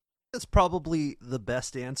 That's probably the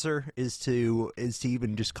best answer is to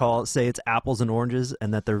even just say it's apples and oranges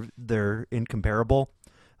and that they're incomparable.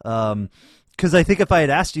 Because I think if I had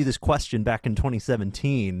asked you this question back in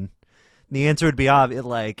 2017, the answer would be obvious.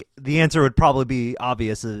 Like, the answer would probably be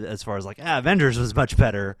obvious as far as like, Avengers was much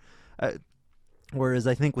better. Whereas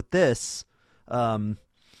I think with this,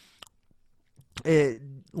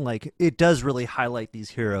 it does really highlight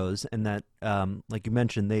these heroes, and that, like you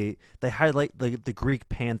mentioned, they highlight the Greek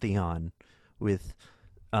pantheon with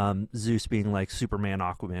Zeus being like Superman,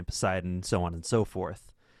 Aquaman, Poseidon, so on and so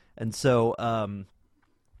forth. And so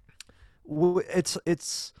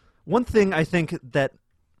it's one thing I think that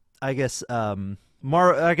I guess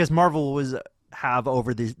Marvel was have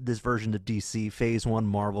over this version of DC, Phase 1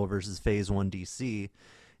 Marvel versus Phase 1 DC,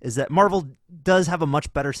 is that Marvel does have a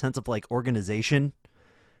much better sense of like organization.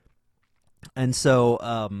 And so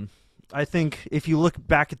I think if you look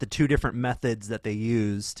back at the two different methods that they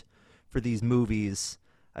used for these movies,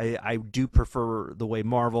 I do prefer the way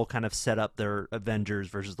Marvel kind of set up their Avengers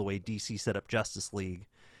versus the way DC set up Justice League.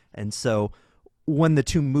 And so when the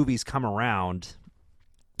two movies come around,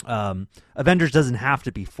 Avengers doesn't have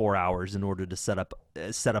to be 4 hours in order to set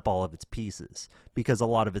up all of its pieces, because a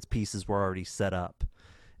lot of its pieces were already set up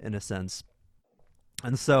in a sense.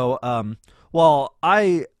 And so while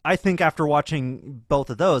I think after watching both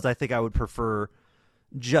of those, I think I would prefer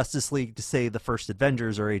Justice League to, say, the first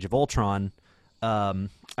Avengers or Age of Ultron. I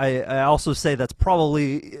also say that's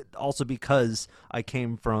probably also because I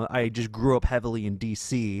just grew up heavily in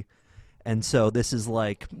DC, and so this is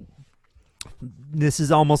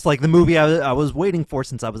almost like the movie I was waiting for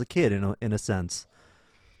since I was a kid, in a sense.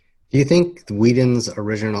 Do you think Whedon's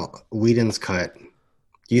cut,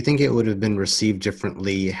 do you think it would have been received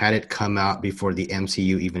differently had it come out before the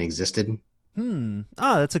MCU even existed?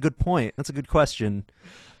 That's a good point. That's a good question.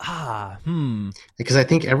 Because I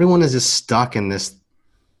think everyone is just stuck in this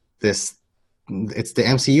it's the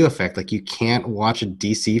MCU effect. Like, you can't watch a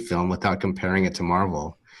DC film without comparing it to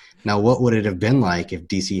Marvel. Now, what would it have been like if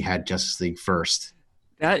DC had Justice League first?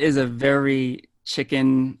 That is a very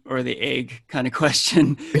chicken or the egg kind of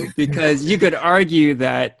question, because you could argue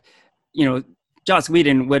that, Joss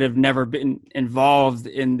Whedon would have never been involved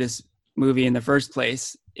in this movie in the first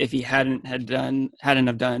place if he hadn't have done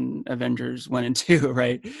Avengers 1 and 2,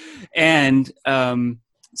 right? And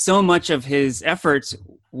so much of his efforts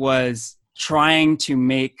was trying to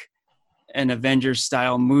make an Avengers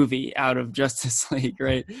style movie out of Justice League,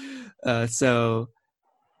 right? So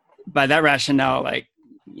by that rationale, like,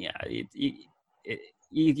 yeah,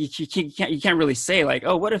 you can't really say like,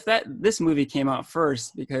 oh, what if this movie came out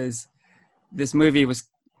first, because this movie, the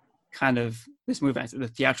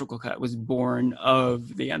theatrical cut, was born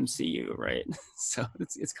of the MCU, right? So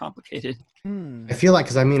it's complicated. I feel like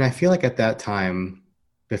at that time,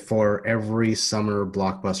 before every summer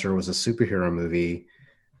blockbuster was a superhero movie,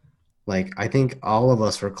 like, I think all of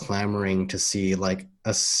us were clamoring to see like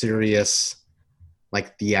a serious,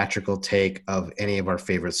 like, theatrical take of any of our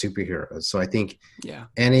favorite superheroes. So I think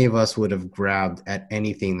any of us would have grabbed at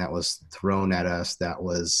anything that was thrown at us that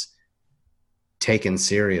was taken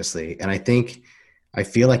seriously. And I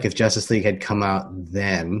feel like if Justice League had come out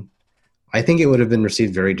then, I think it would have been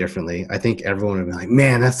received very differently. I think everyone would have been like,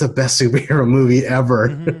 man, that's the best superhero movie ever.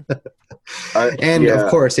 Mm-hmm. Of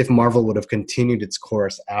course, if Marvel would have continued its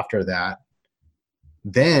course after that,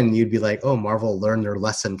 then you'd be like, oh, Marvel learned their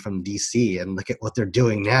lesson from DC and look at what they're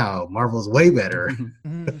doing now. Marvel's way better.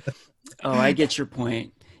 Oh, I get your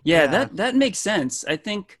point. Yeah. That makes sense. I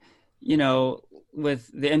think,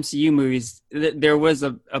 with the MCU movies, there was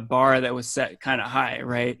a bar that was set kind of high,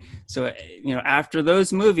 right? So, after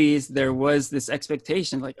those movies, there was this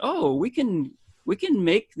expectation like, oh, we can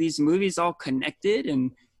make these movies all connected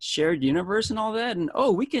and shared universe and all that. And,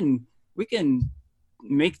 oh, we can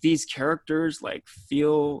make these characters like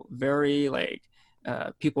feel very like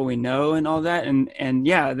people we know and all that. And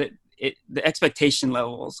yeah, the expectation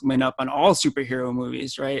levels went up on all superhero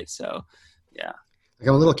movies, right? So, yeah. Like,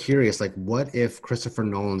 I'm a little curious, like, what if Christopher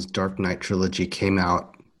Nolan's Dark Knight trilogy came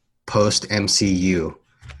out post MCU?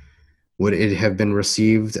 would it have been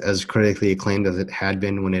received as critically acclaimed as it had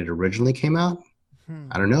been when it originally came out?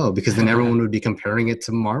 I don't know, because then everyone would be comparing it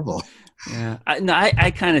to Marvel. Yeah,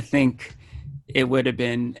 I kind of think it would have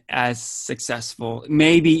been as successful,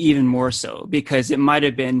 maybe even more so, because it might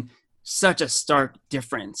have been such a stark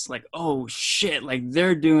difference. Like, oh shit, like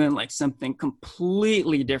they're doing like something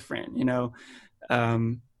completely different,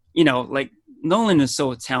 like Nolan is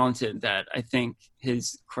so talented that I think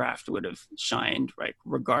his craft would have shined, right,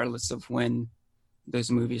 regardless of when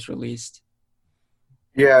those movies released.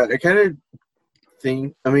 Yeah, I kind of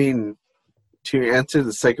think, I mean, to answer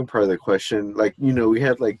the second part of the question, like, we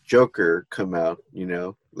had like Joker come out,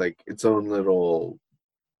 like its own little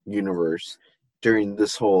universe during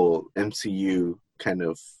this whole MCU kind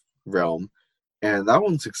of realm. And that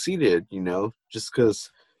one succeeded, just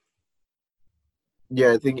because,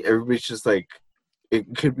 yeah, I think everybody's just like,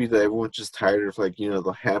 it could be that everyone's just tired of like,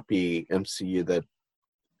 the happy MCU that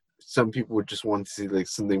some people would just want to see like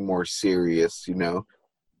something more serious,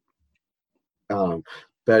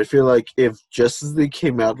 But I feel like if Justice League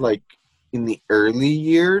came out like in the early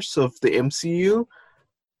years of the MCU,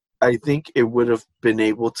 I think it would have been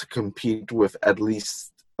able to compete with at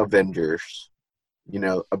least Avengers,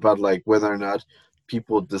 about like whether or not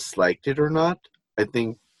people disliked it or not. I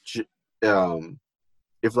think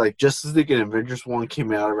if like Justice League and Avengers 1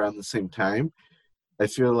 came out around the same time, I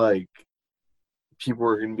feel like people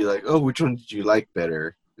are going to be like, oh, which one did you like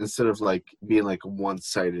better? Instead of like being like a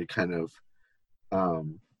one-sided kind of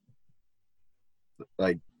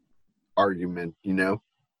like argument,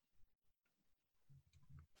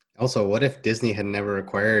 Also, what if Disney had never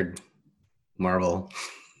acquired Marvel?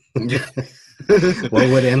 Yeah. What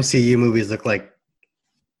would MCU movies look like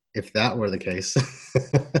if that were the case?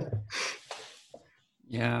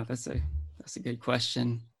 Yeah, that's a good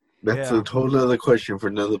question. That's Yeah. a total other question for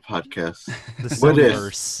another podcast. The What if?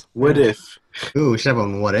 Sonyverse. What Yeah. if? Ooh, we should have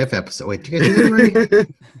a what if episode. Wait, did you guys do that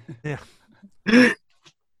already? Yeah.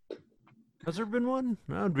 Has there been one?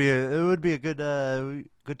 It would be a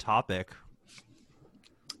good topic.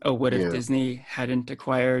 Oh, what if Yeah. Disney hadn't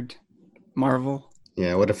acquired Marvel?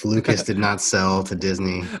 Yeah, what if Lucas did not sell to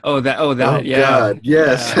Disney? Oh, Oh, yeah. God,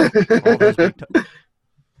 yes. Yeah. All those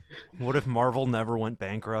what if Marvel never went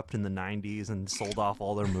bankrupt in the 90s and sold off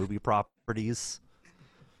all their movie properties?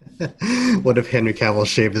 What if Henry Cavill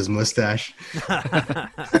shaved his mustache?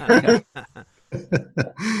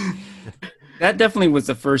 That definitely was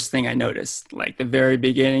the first thing I noticed. Like the very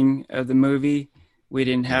beginning of the movie, we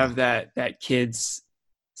didn't have that kid's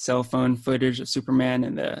cell phone footage of Superman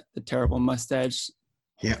and the terrible mustache.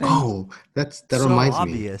 Yeah. thing. Oh, that So reminds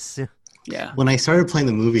obvious. me. Yeah. When I started playing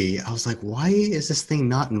the movie, I was like, why is this thing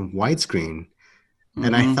not in widescreen?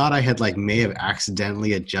 And I Mhm. thought I had may have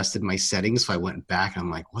accidentally adjusted my settings. So I went back and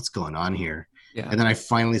I'm like, what's going on here? Yeah. And then I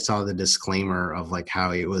finally saw the disclaimer of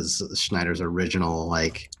how it was Schneider's original,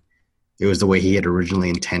 it was the way he had originally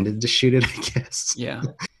intended to shoot it, I guess. Yeah.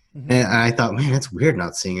 And I thought, man, that's weird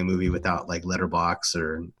not seeing a movie without letterbox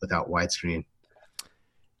or without widescreen.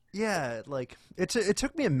 Yeah, it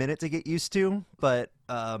took me a minute to get used to, but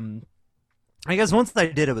I guess once I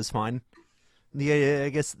did, it was fine.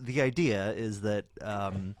 I guess the idea is that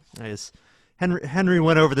I guess Henry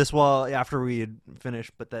went over this after we had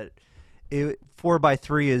finished, but that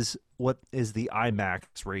 4:3 is what is the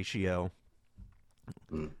IMAX ratio.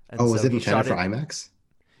 And Oh, was it intended for IMAX?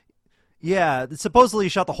 Yeah, supposedly he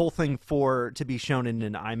shot the whole thing to be shown in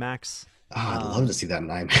an IMAX. Oh, I'd love to see that in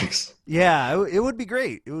IMAX. Yeah, it would be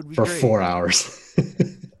great. It would be for great. 4 hours.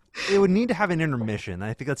 It would need to have an intermission.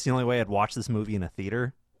 I think that's the only way I'd watch this movie in a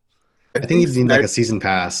theater. I think you'd need a season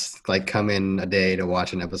pass. Come in a day to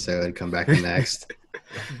watch an episode, come back the next.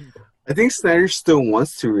 I think Snyder still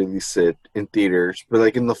wants to release it in theaters,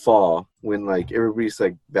 but in the fall when everybody's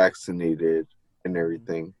vaccinated and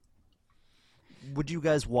everything. Would you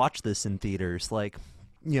guys watch this in theaters?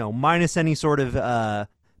 Minus any sort of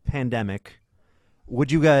pandemic,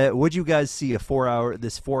 would you guys see this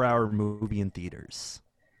 4-hour movie in theaters?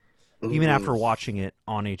 Even after watching it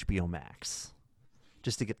on HBO Max,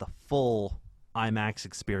 just to get the full IMAX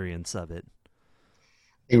experience of it.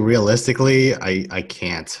 Realistically, I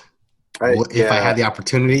can't. If I had the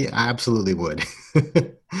opportunity, I absolutely would.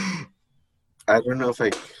 I don't know if I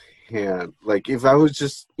can. If I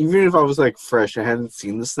was even if I was fresh, I hadn't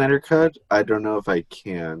seen the Snyder Cut, I don't know if I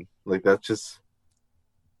can. That's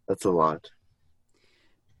a lot.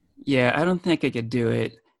 Yeah, I don't think I could do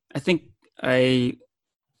it. I think I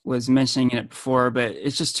was mentioning it before, but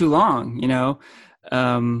it's just too long,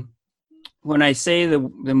 when I say the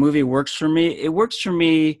movie works for me, it works for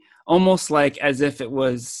me almost as if it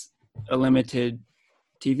was a limited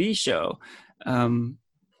TV show.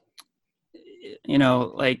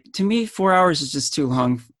 like to me, 4 hours is just too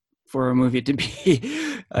long for a movie to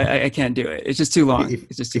be. I can't do it. It's just too long.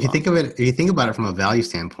 It's just too if you long. think of it, if you think about it from a value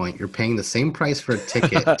standpoint, you're paying the same price for a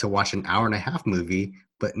ticket to watch an hour and a half movie,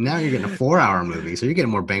 but now you're getting a 4-hour movie, so you're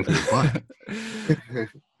getting more bang for the buck.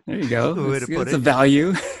 There you go. Good way to put It's a it.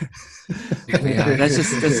 value. Yeah,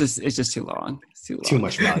 it's just too long. It's too long. Too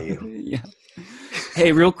much value. Yeah.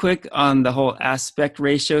 Hey, real quick on the whole aspect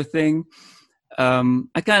ratio thing.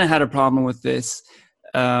 I kind of had a problem with this.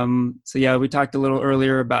 So yeah, we talked a little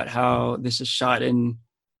earlier about how this is shot in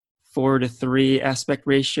 4:3 aspect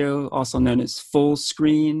ratio, also known as full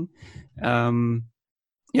screen.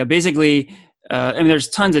 Yeah, basically, I mean, there's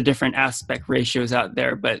tons of different aspect ratios out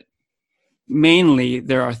there, but mainly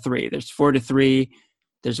there are three. There's 4:3,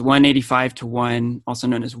 there's 185:1, also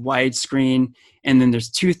known as widescreen, and then there's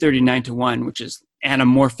 239:1, which is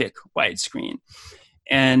anamorphic widescreen.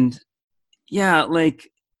 And yeah, like,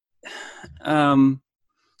 I'm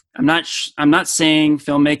not saying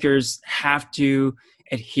filmmakers have to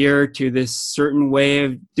adhere to this certain way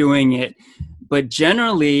of doing it, but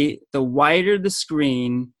generally, the wider the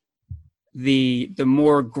screen, the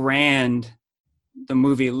more grand the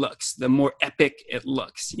movie looks, the more epic it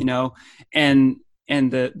looks, and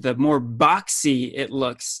the more boxy it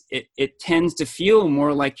looks, it tends to feel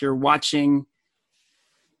more like you're watching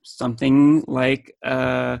something like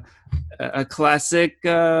a classic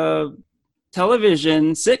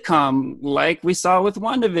television sitcom, like we saw with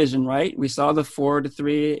WandaVision, right? We saw the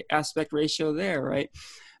 4:3 aspect ratio there, right?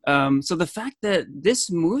 So the fact that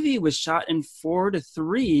this movie was shot in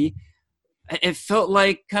 4:3, it felt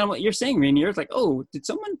like kind of what you're saying, Ranier. It's like, oh, did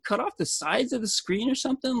someone cut off the sides of the screen or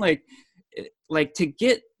something? Like to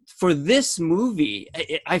get for this movie,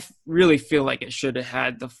 I really feel like it should have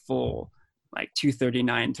had the full like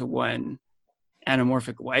 239:1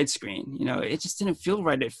 anamorphic widescreen. It just didn't feel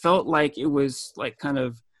right. It felt like it was like kind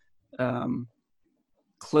of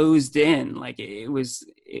closed in, like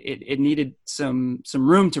it needed some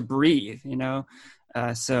room to breathe.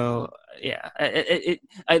 So yeah,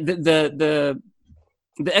 the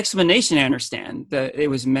explanation I understand, that it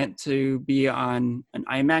was meant to be on an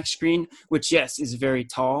IMAX screen, which yes is very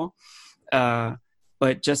tall,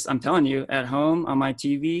 but just I'm telling you, at home on my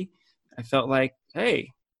TV, I felt like,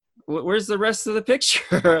 hey, where's the rest of the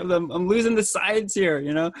picture? I'm losing the sides here,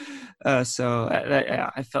 So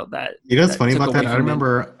I felt that. What's funny about that? I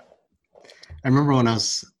remember when I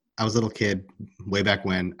was a little kid, way back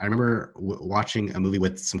when. I remember watching a movie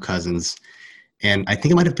with some cousins, and I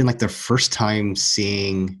think it might have been like their first time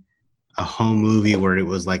seeing a home movie where it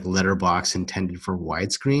was like letterbox intended for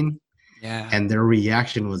widescreen. Yeah. And their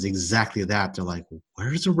reaction was exactly that. They're like,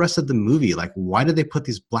 where's the rest of the movie? Like, why did they put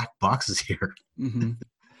these black boxes here? Mm-hmm.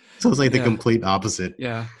 So it's like the complete opposite.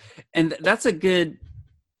 Yeah. And that's a good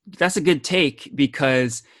take,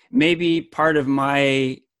 because maybe part of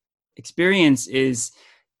my experience is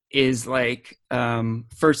like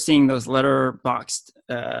first seeing those letterboxed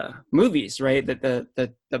movies, right? That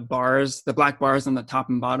the bars, the black bars on the top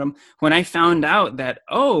and bottom. When I found out that,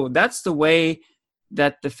 oh, that's the way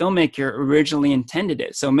that the filmmaker originally intended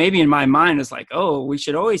it. So maybe in my mind it's like, oh, we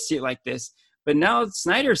should always see it like this. But now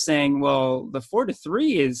Snyder's saying, well, the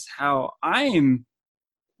 4:3 is how I'm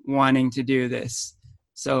wanting to do this.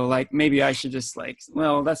 So like maybe I should just like,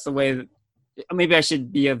 well, that's the way that. Maybe I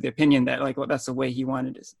should be of the opinion that like, well, that's the way he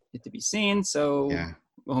wanted it to be seen. So yeah,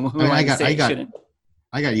 well, I got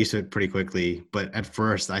used to it pretty quickly. But at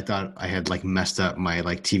first, I thought I had like messed up my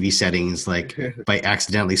like TV settings, like by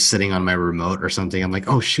accidentally sitting on my remote or something. I'm like,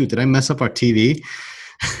 oh shoot, did I mess up our TV?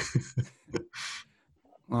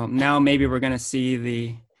 Well, now maybe we're gonna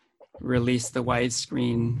see release the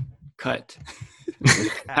widescreen cut.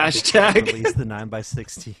 Hashtag release the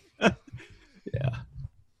 9:16. Yeah.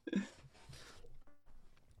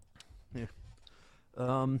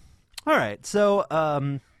 All right. So,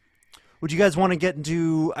 would you guys want to get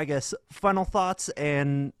into, I guess, final thoughts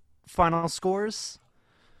and final scores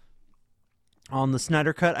on the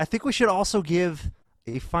Snyder Cut? I think we should also give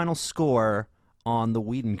a final score on the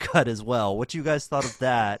Whedon Cut as well. What you guys thought of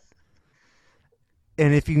that?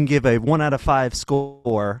 And if you can give a 1 out of 5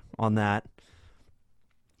 score on that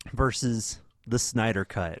versus the Snyder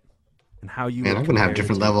Cut, and how you. Man, I'm gonna have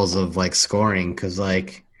different levels of like scoring, because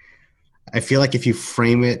like I feel like if you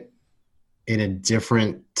frame it in a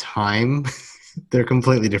different time, they're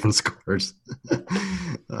completely different scores. But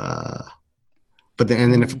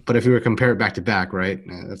if we were to compare it back to back, right,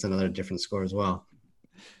 that's another different score as well.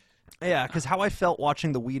 Yeah, because how I felt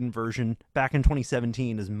watching the Whedon version back in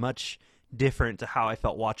 2017 is much different to how I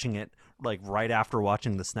felt watching it like right after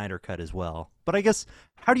watching the Snyder Cut as well. But I guess,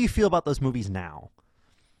 how do you feel about those movies now?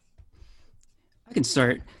 can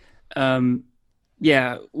start.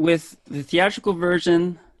 Yeah, with the theatrical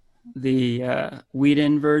version, the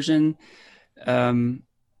Whedon version,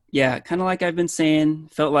 yeah, kind of like I've been saying,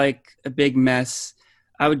 felt like a big mess.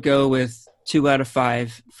 I would go with 2 out of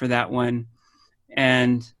 5 for that one.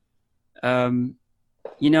 And,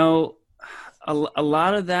 you know, a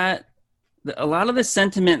lot of that, a lot of the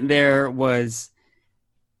sentiment there was,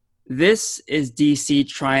 this is DC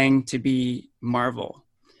trying to be Marvel,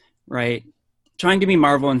 right? Trying to be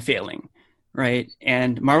Marvel and failing, right?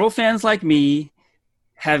 And Marvel fans like me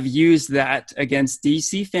have used that against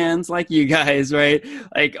DC fans like you guys, right?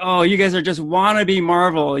 Like, oh, you guys are just wannabe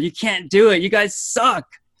Marvel. You can't do it. You guys suck.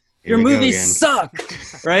 Your movies suck,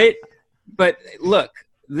 right? But look,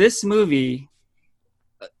 this movie,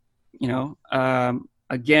 you know,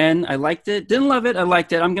 again, I liked it. Didn't love it. I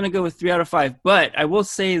liked it. I'm going to go with 3 out of 5. But I will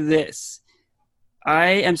say this. I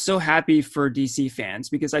am so happy for DC fans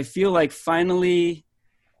because I feel like finally,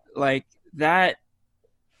 like that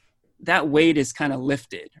weight is kind of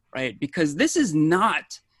lifted, right? Because this is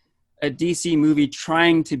not a DC movie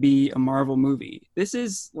trying to be a Marvel movie. This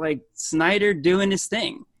is like Snyder doing his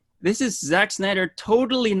thing. This is Zack Snyder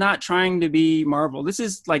totally not trying to be Marvel. This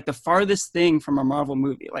is like the farthest thing from a Marvel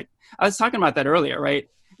movie. Like I was talking about that earlier, right?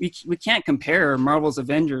 We can't compare Marvel's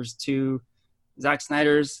Avengers to Zack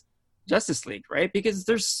Snyder's Justice League, right? Because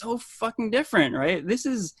they're so fucking different, right? This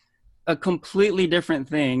is a completely different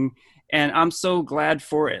thing, and I'm so glad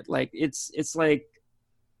for it. Like it's like,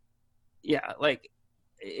 yeah, like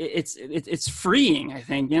it's freeing. I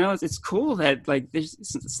think, you know, it's cool that like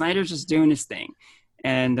Snyder's just doing his thing,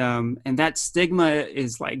 and that stigma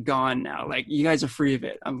is like gone now. Like you guys are free of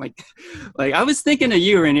it. I'm like I was thinking of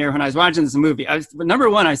you, Ranier, when I was watching this movie. Number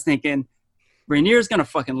one, I was thinking Ranier's gonna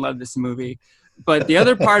fucking love this movie. But the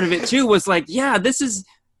other part of it too was like, yeah, this is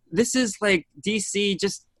like DC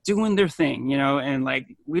just doing their thing, you know, and like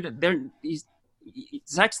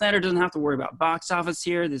Zack Snyder doesn't have to worry about box office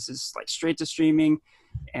here. This is like straight to streaming,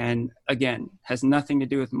 and again, has nothing to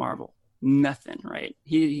do with Marvel. Nothing, right?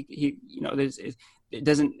 He you know, it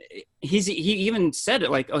doesn't. He even said it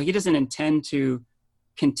like, oh, he doesn't intend to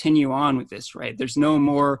continue on with this, right? There's no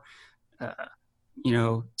more. You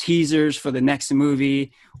know, teasers for the next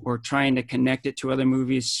movie or trying to connect it to other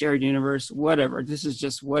movies, shared universe, whatever. This is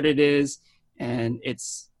just what it is. And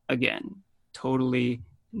it's, again, totally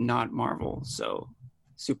not Marvel. So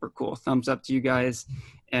super cool. Thumbs up to you guys.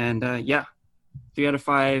 And yeah, 3 out of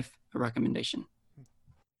 5, a recommendation.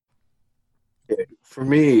 For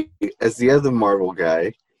me, as the other Marvel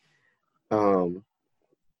guy,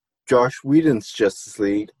 Josh Whedon's Justice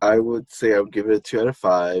League, I would say I would give it a 2 out of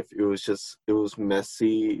 5. It was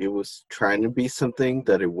messy. It was trying to be something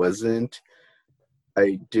that it wasn't.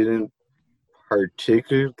 I didn't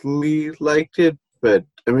particularly liked it, but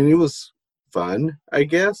I mean, it was fun, I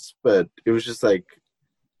guess, but it was just like,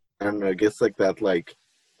 I don't know, I guess like that, like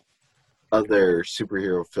other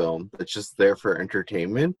superhero film that's just there for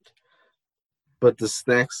entertainment. But the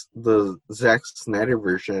Zack Snyder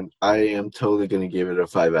version, I am totally going to give it a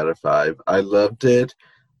 5 out of 5. I loved it.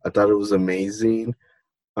 I thought it was amazing.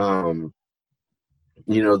 You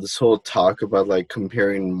know, this whole talk about like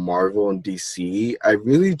comparing Marvel and DC, I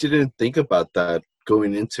really didn't think about that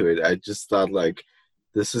going into it. I just thought like,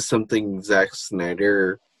 this is something Zack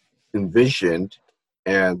Snyder envisioned,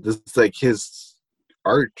 and this is like his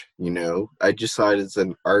art, you know? I just saw it as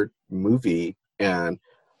an art movie, and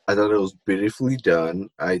I thought it was beautifully done.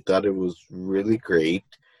 I thought it was really great.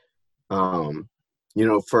 You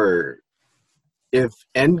know, if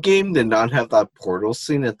Endgame did not have that portal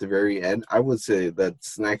scene at the very end, I would say that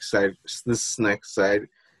Zack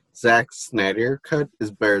Snyder cut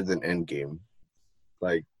is better than Endgame.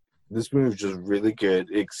 Like, this movie was just really good.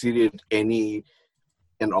 It exceeded any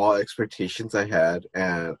and all expectations I had,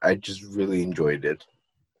 and I just really enjoyed it.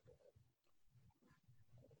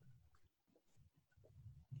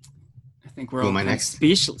 I think we're all kind of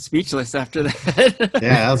speechless after that. Yeah,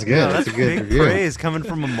 that was good. Yeah, that's a good big review. praise coming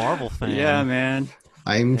from a Marvel fan. Yeah, man.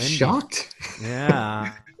 I'm shocked.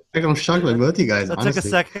 Yeah. Like, I'm shocked by both you guys. That honestly. took a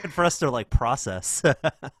second for us to like process.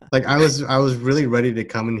 Like I was really ready to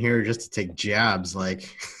come in here just to take jabs.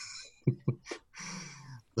 Like,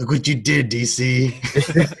 look what you did, DC.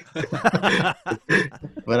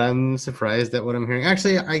 But I'm surprised at what I'm hearing.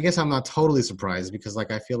 Actually, I guess I'm not totally surprised because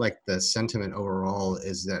like I feel like the sentiment overall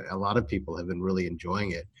is that a lot of people have been really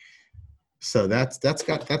enjoying it. So that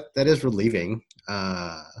is relieving.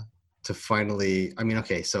 To finally, I mean,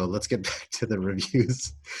 okay, so let's get back to the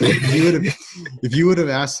reviews. If you would have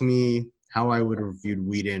asked me how I would have reviewed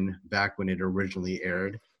Whedon back when it originally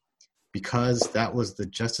aired, because that was the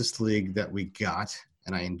Justice League that we got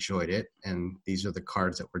and I enjoyed it, and these are the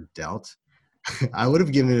cards that were dealt, I would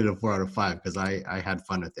have given it a 4 out of 5 because I had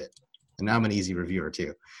fun with it, and I'm an easy reviewer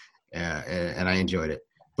too, and I enjoyed it.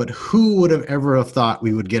 But who would have ever have thought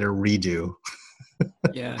we would get a redo?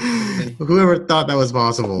 Yeah, totally. Whoever thought that was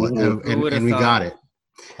possible, Who would have and we thought? got it.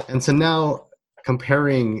 And so now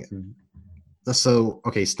comparing, so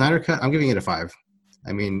okay, Snyder Cut, I'm giving it a 5.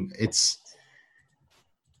 I mean, it's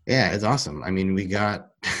awesome. I mean, we got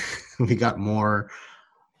we got more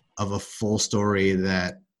of a full story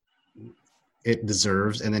that it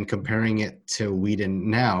deserves, and then comparing it to Whedon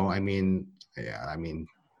now, I mean,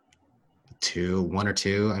 one or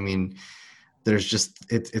two. I mean, there's just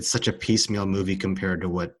it's such a piecemeal movie compared to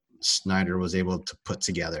what Snyder was able to put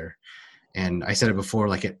together. And I said it before,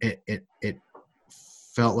 like it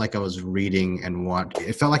felt like I was reading and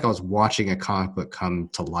it felt like I was watching a comic book come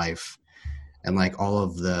to life, and like all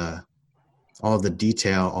of the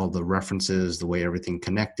detail, all the references, the way everything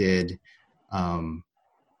connected.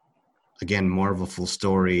 Again, more of a full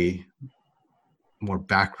story, more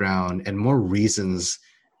background, and more reasons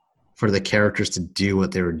for the characters to do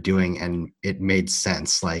what they were doing, and it made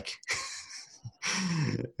sense. Like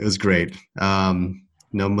it was great.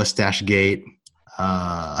 No mustache gate.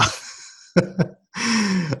 I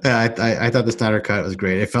thought the Snyder Cut was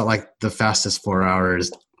great. It felt like the fastest 4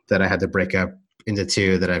 hours that I had to break up into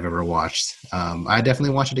 2 that I've ever watched. I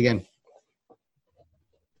definitely watch it again.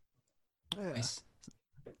 Nice.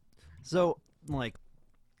 So, like,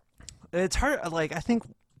 it's hard. Like, I think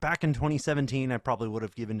back in 2017, I probably would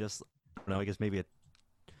have given just, I don't know, I guess maybe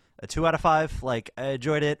a 2 out of 5. Like, I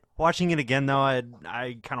enjoyed it. Watching it again, though, I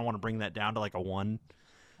kind of want to bring that down to like a 1.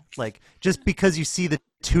 Like, just because you see the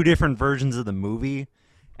 2 different versions of the movie,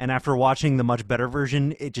 and after watching the much better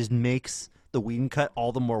version, it just makes the Whedon cut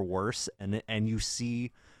all the more worse, and you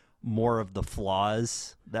see more of the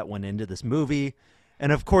flaws that went into this movie.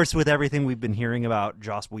 And of course, with everything we've been hearing about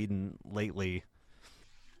Joss Whedon lately,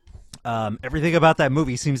 everything about that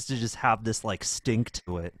movie seems to just have this like stink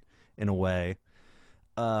to it in a way.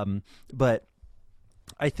 But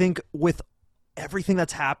I think with everything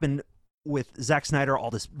that's happened with Zack Snyder, all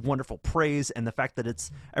this wonderful praise, and the fact that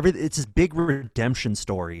it's this big redemption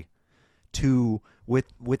story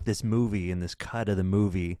with this movie and this cut of the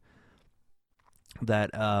movie, that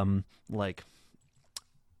like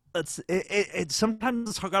it's sometimes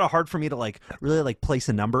it's kind of hard for me to like really like place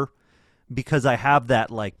a number, because I have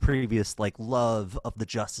that like previous like love of the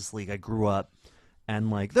Justice League. I grew up,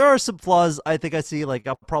 and like there are some flaws I think I see. Like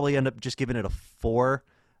I'll probably end up just giving it a 4.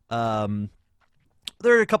 There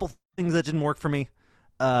are a couple things that didn't work for me.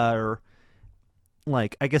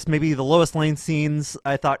 Like I guess maybe the Lois Lane scenes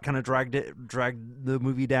I thought kind of dragged the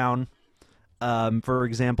movie down, for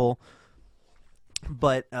example.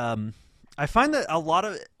 But I find that a lot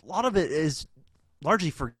of it is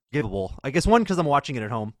largely forgivable. I guess 1, because I'm watching it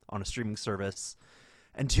at home on a streaming service,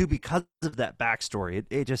 and 2, because of that backstory.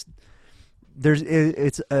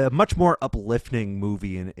 It's a much more uplifting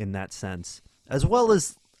movie in that sense, as well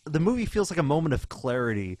as the movie feels like a moment of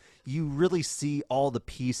clarity. You really see all the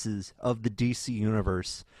pieces of the DC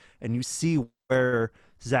universe, and you see where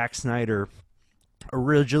Zack Snyder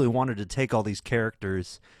originally wanted to take all these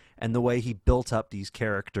characters, and the way he built up these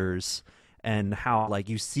characters, and how like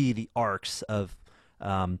you see the arcs of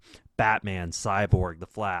Batman, Cyborg, the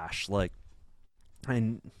Flash, like,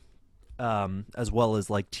 and as well as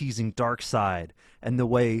like teasing Darkseid, and the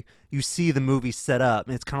way you see the movie set up,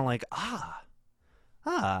 and it's kind of like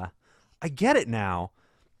I get it now,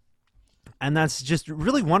 and that's just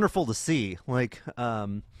really wonderful to see. Like,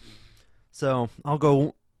 so I'll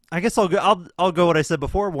go. I guess I'll go what I said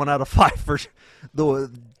before. 1 out of 5 for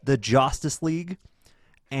the Justice League,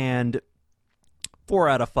 and 4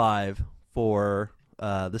 out of 5 for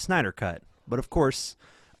the Snyder Cut. But of course,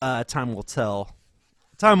 time will tell.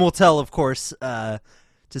 Time will tell, of course, to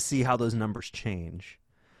see how those numbers change.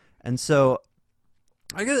 And so,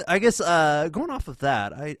 I guess going off of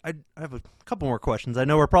that, I have a couple more questions. I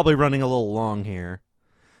know we're probably running a little long here.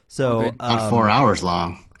 So About 4 hours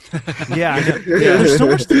long. Yeah, I know. Yeah, there's so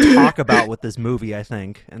much to talk about with this movie, I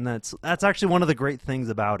think, and that's actually one of the great things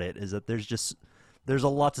about it, is that there's a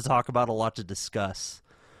lot to talk about, a lot to discuss.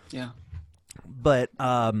 Yeah. But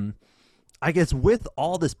I guess with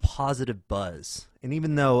all this positive buzz, and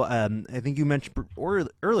even though I think you mentioned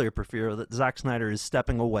earlier, Porfirio, that Zack Snyder is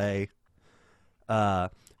stepping away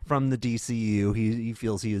from the DCU, he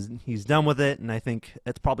feels he's done with it, and I think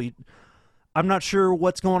it's probably. I'm not sure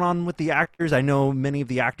what's going on with the actors. I know many of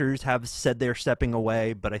the actors have said they're stepping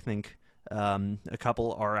away, but I think a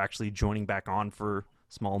couple are actually joining back on for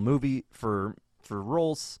small movie for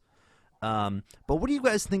roles. But what do you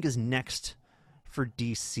guys think is next for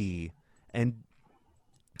DC? And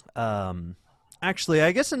actually,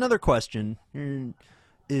 I guess another question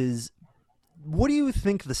is, what do you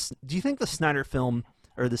think do you think the Snyder film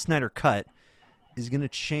or the Snyder Cut is going to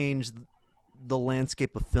change the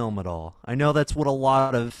landscape of film at all? I know that's what a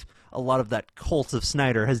lot of that cult of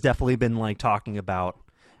Snyder has definitely been like talking about,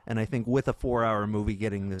 and I think with a 4-hour movie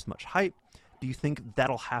getting this much hype, do you think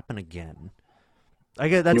that'll happen again? I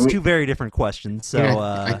guess that's two very different questions. So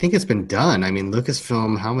yeah, I think it's been done. I mean,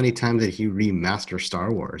 Lucasfilm, how many times did he remaster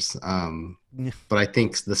Star Wars? But I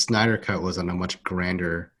think the Snyder Cut was on a much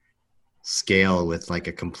grander scale with like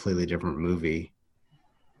a completely different movie.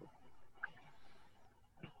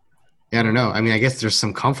 Yeah, I don't know. I mean, I guess there's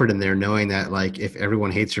some comfort in there knowing that like if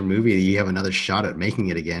everyone hates your movie, you have another shot at making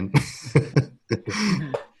it again.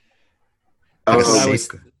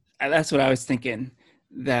 That's what I was thinking.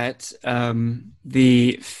 That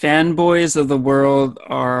the fanboys of the world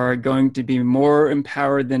are going to be more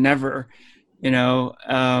empowered than ever.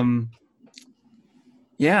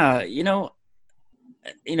 Yeah,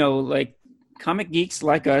 like comic geeks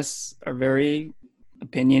like us are very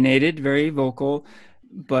opinionated, very vocal,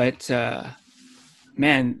 but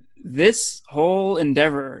man, this whole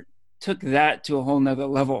endeavor took that to a whole nother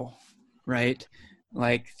level, right?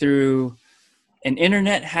 Like through an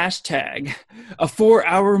internet hashtag, a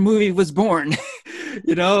 4-hour movie was born.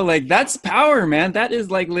 Like that's power, man. That is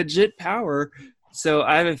like legit power. So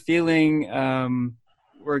I have a feeling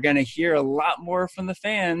we're going to hear a lot more from the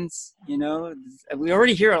fans. We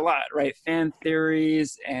already hear a lot, right? Fan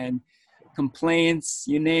theories and complaints,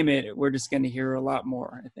 you name it. We're just going to hear a lot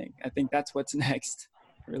more, I think that's what's next.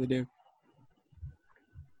 I really do.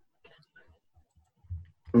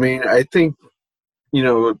 I mean, I think,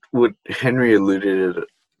 what Henry alluded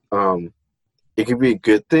to, it could be a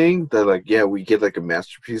good thing that, like, yeah, we get, like, a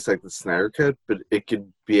masterpiece like the Snyder Cut, but it could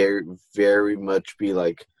be very much be,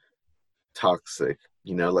 like, toxic,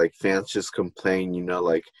 like, fans just complain,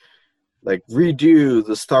 like redo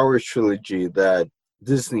the Star Wars trilogy that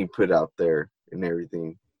Disney put out there and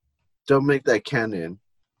everything. Don't make that canon.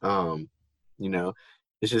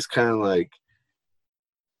 It's just kind of like,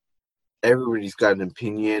 everybody's got an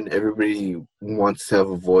opinion. Everybody wants to have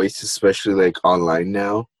a voice, especially like online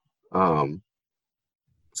now.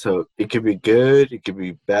 So it could be good, it could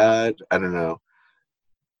be bad. I don't know.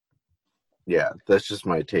 Yeah, that's just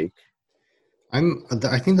my take. I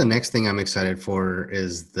think the next thing I'm excited for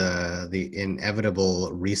is the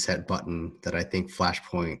inevitable reset button that I think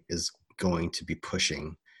Flashpoint is going to be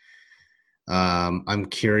pushing. I'm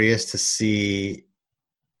curious to see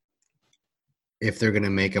if they're going to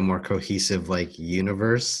make a more cohesive like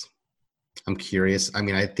universe. I'm curious. I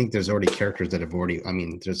mean, I think there's already characters that have already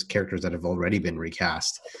been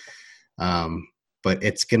recast. But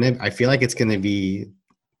I feel like it's gonna be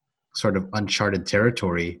sort of uncharted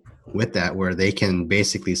territory with that, where they can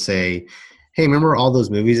basically say, hey, remember all those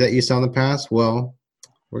movies that you saw in the past? Well,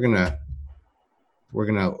 we're gonna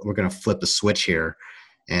flip the switch here,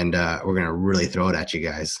 and we're gonna really throw it at you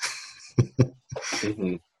guys.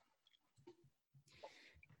 Mm-hmm.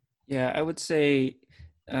 Yeah, I would say,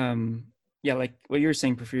 like what you're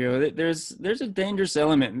saying, Porfirio, there's a dangerous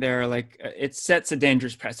element there. Like it sets a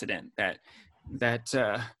dangerous precedent that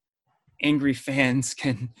angry fans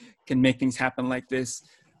can make things happen like this.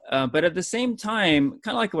 But at the same time,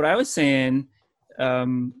 kind of like what I was saying, I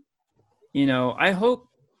hope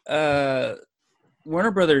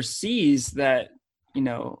Warner Brothers sees that,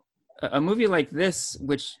 a movie like this,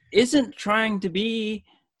 which isn't trying to be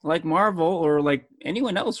like Marvel or like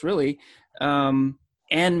anyone else really,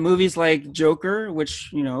 and movies like Joker,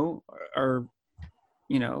 which are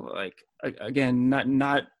like again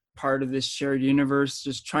not part of this shared universe,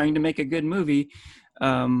 just trying to make a good movie.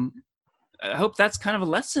 I hope that's kind of a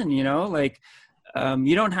lesson, like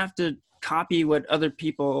you don't have to copy what other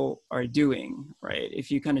people are doing, right? If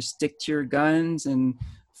you kind of stick to your guns and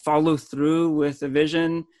follow through with a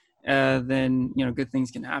vision, then good things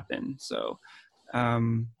can happen. So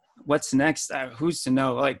what's next? Who's to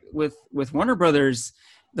know? Like with Warner Brothers,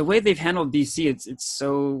 the way they've handled DC, it's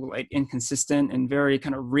so like inconsistent and very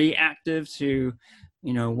kind of reactive to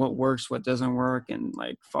what works, what doesn't work, and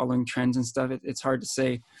like following trends and stuff. It's hard to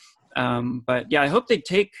say, but yeah, I hope they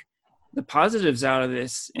take the positives out of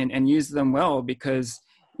this and use them well, because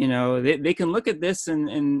they can look at this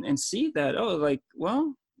and see that, oh, like,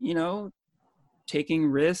 well, taking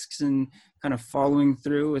risks and kind of following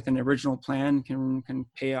through with an original plan can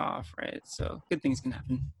pay off, right? So good things can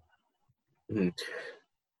happen. Mm-hmm.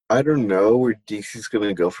 I don't know where DC's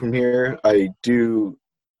gonna go from here. I do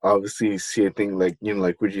obviously see a thing like,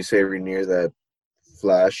 like would you say, Ranier, that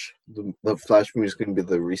the Flash movie is gonna be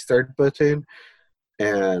the restart button.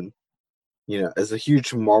 And as a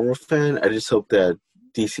huge Marvel fan, I just hope that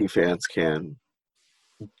DC fans can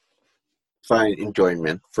find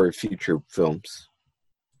enjoyment for future films.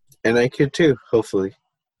 And I could too, hopefully.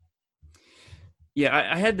 Yeah,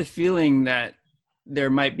 I had the feeling that there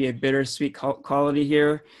might be a bittersweet quality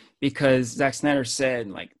here because Zack Snyder said,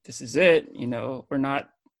 like, this is it. We're not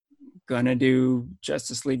gonna do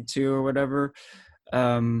Justice League 2 or whatever.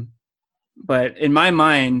 But in my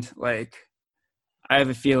mind, like, I have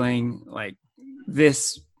a feeling like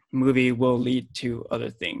this movie will lead to other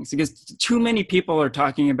things because too many people are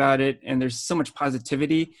talking about it, and there's so much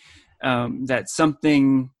positivity that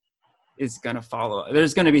something is going to follow.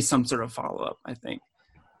 There's going to be some sort of follow up, I think.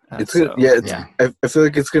 It's gonna, Yeah. I feel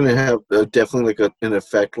like it's gonna have definitely like an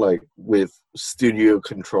effect, like with studio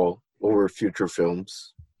control over future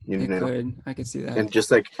films. I could see that. And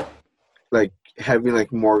just like having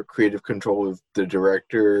like more creative control with the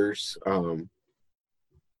directors. I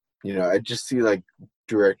just see like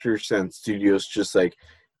directors and studios just like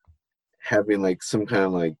having like some kind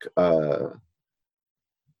of like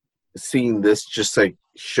seeing this just like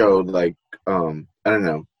showed like I don't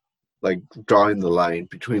know, like drawing the line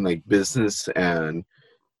between like business and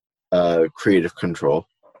creative control.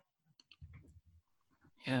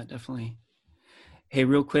 Yeah, definitely. Hey,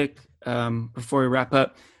 real quick, before we wrap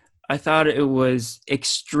up, I thought it was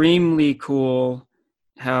extremely cool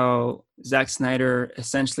how Zack Snyder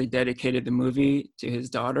essentially dedicated the movie to his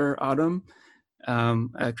daughter, Autumn.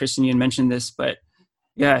 Christian, you mentioned this, but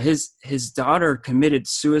yeah, his daughter committed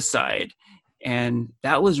suicide. And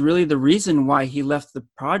that was really the reason why he left the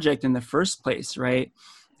project in the first place, right?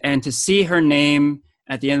 And to see her name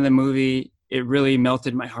at the end of the movie, it really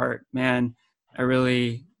melted my heart, man. I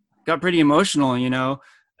really got pretty emotional,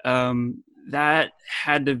 that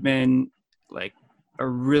had to have been like a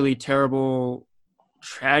really terrible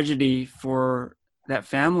tragedy for that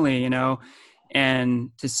family,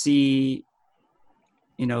 and to see,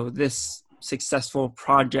 this successful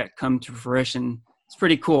project come to fruition. It's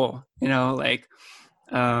pretty cool, I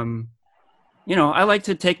like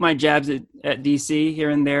to take my jabs at DC here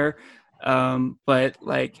and there. But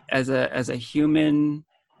like as a human,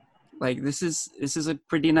 like this is a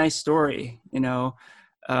pretty nice story,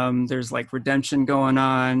 there's like redemption going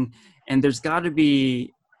on, and there's got to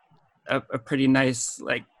be a pretty nice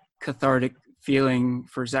like cathartic feeling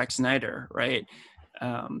for Zack Snyder, right?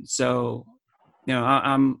 So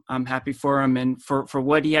I'm happy for him, and for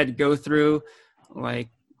what he had to go through. Like,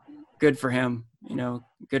 good for him,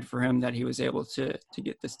 good for him that he was able to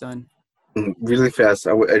get this done. Really fast,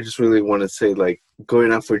 I just really want to say, like,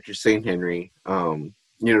 going off what you're saying, Henry,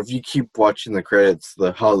 if you keep watching the credits,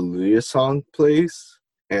 the Hallelujah song plays,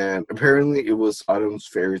 and apparently it was Autumn's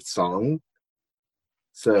favorite song.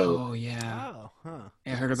 So, Oh yeah. Oh, huh. I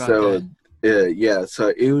heard about that. yeah,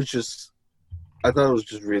 so it was just, I thought it was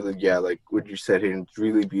just really, like what you said here, it's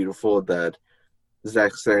really beautiful that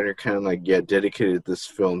Zack Snyder kind of like, dedicated this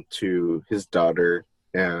film to his daughter,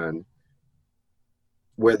 and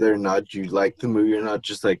whether or not you like the movie or not,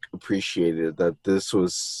 just like appreciated that this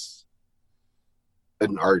was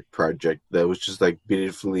an art project that was just like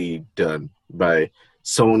beautifully done by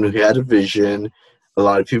someone who had a vision. A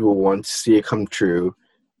lot of people want to see it come true,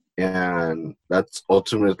 and that's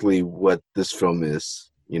ultimately what this film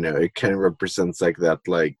is. It kind of represents like that,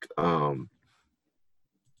 like I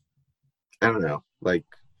don't know, like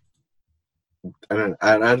I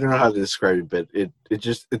don't know how to describe it, but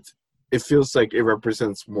it feels like it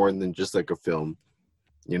represents more than just like a film.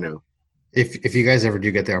 If you guys ever do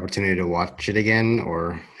get the opportunity to watch it again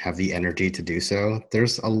or have the energy to do so,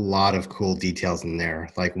 there's a lot of cool details in there.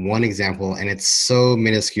 Like one example, and it's so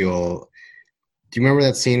minuscule. Do you remember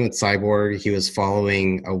that scene with Cyborg? He was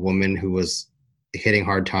following a woman who was hitting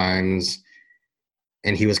hard times,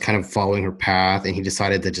 and he was kind of following her path, and he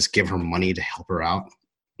decided to just give her money to help her out.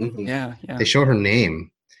 Mm-hmm. Yeah. They show her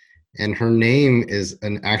name, and her name is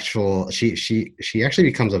an actual. She actually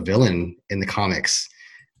becomes a villain in the comics,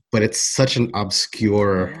 but it's such an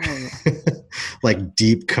obscure, like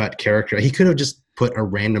deep cut character. He could have just put a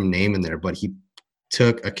random name in there, but he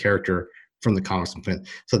took a character from the comics and put it.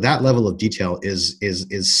 So that level of detail is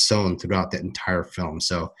sewn throughout the entire film.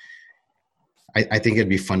 So I think it'd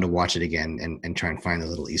be fun to watch it again and try and find those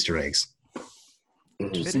little Easter eggs.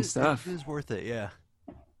 Interesting stuff. It is worth it, yeah.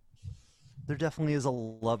 There definitely is a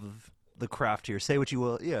love of the craft here. Say what you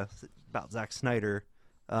will, about Zack Snyder,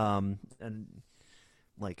 and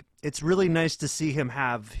like it's really nice to see him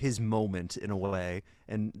have his moment in a way,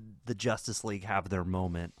 and the Justice League have their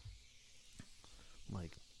moment.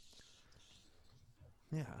 Like,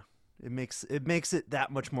 yeah, It makes it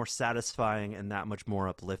that much more satisfying and that much more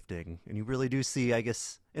uplifting. And you really do see, I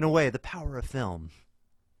guess, in a way, the power of film.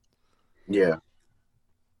 Yeah.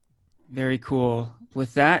 Very cool.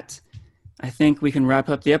 With that, I think we can wrap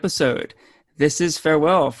up the episode. This is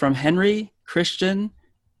farewell from Henry, Christian,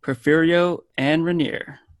 Porfirio, and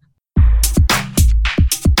Ranier.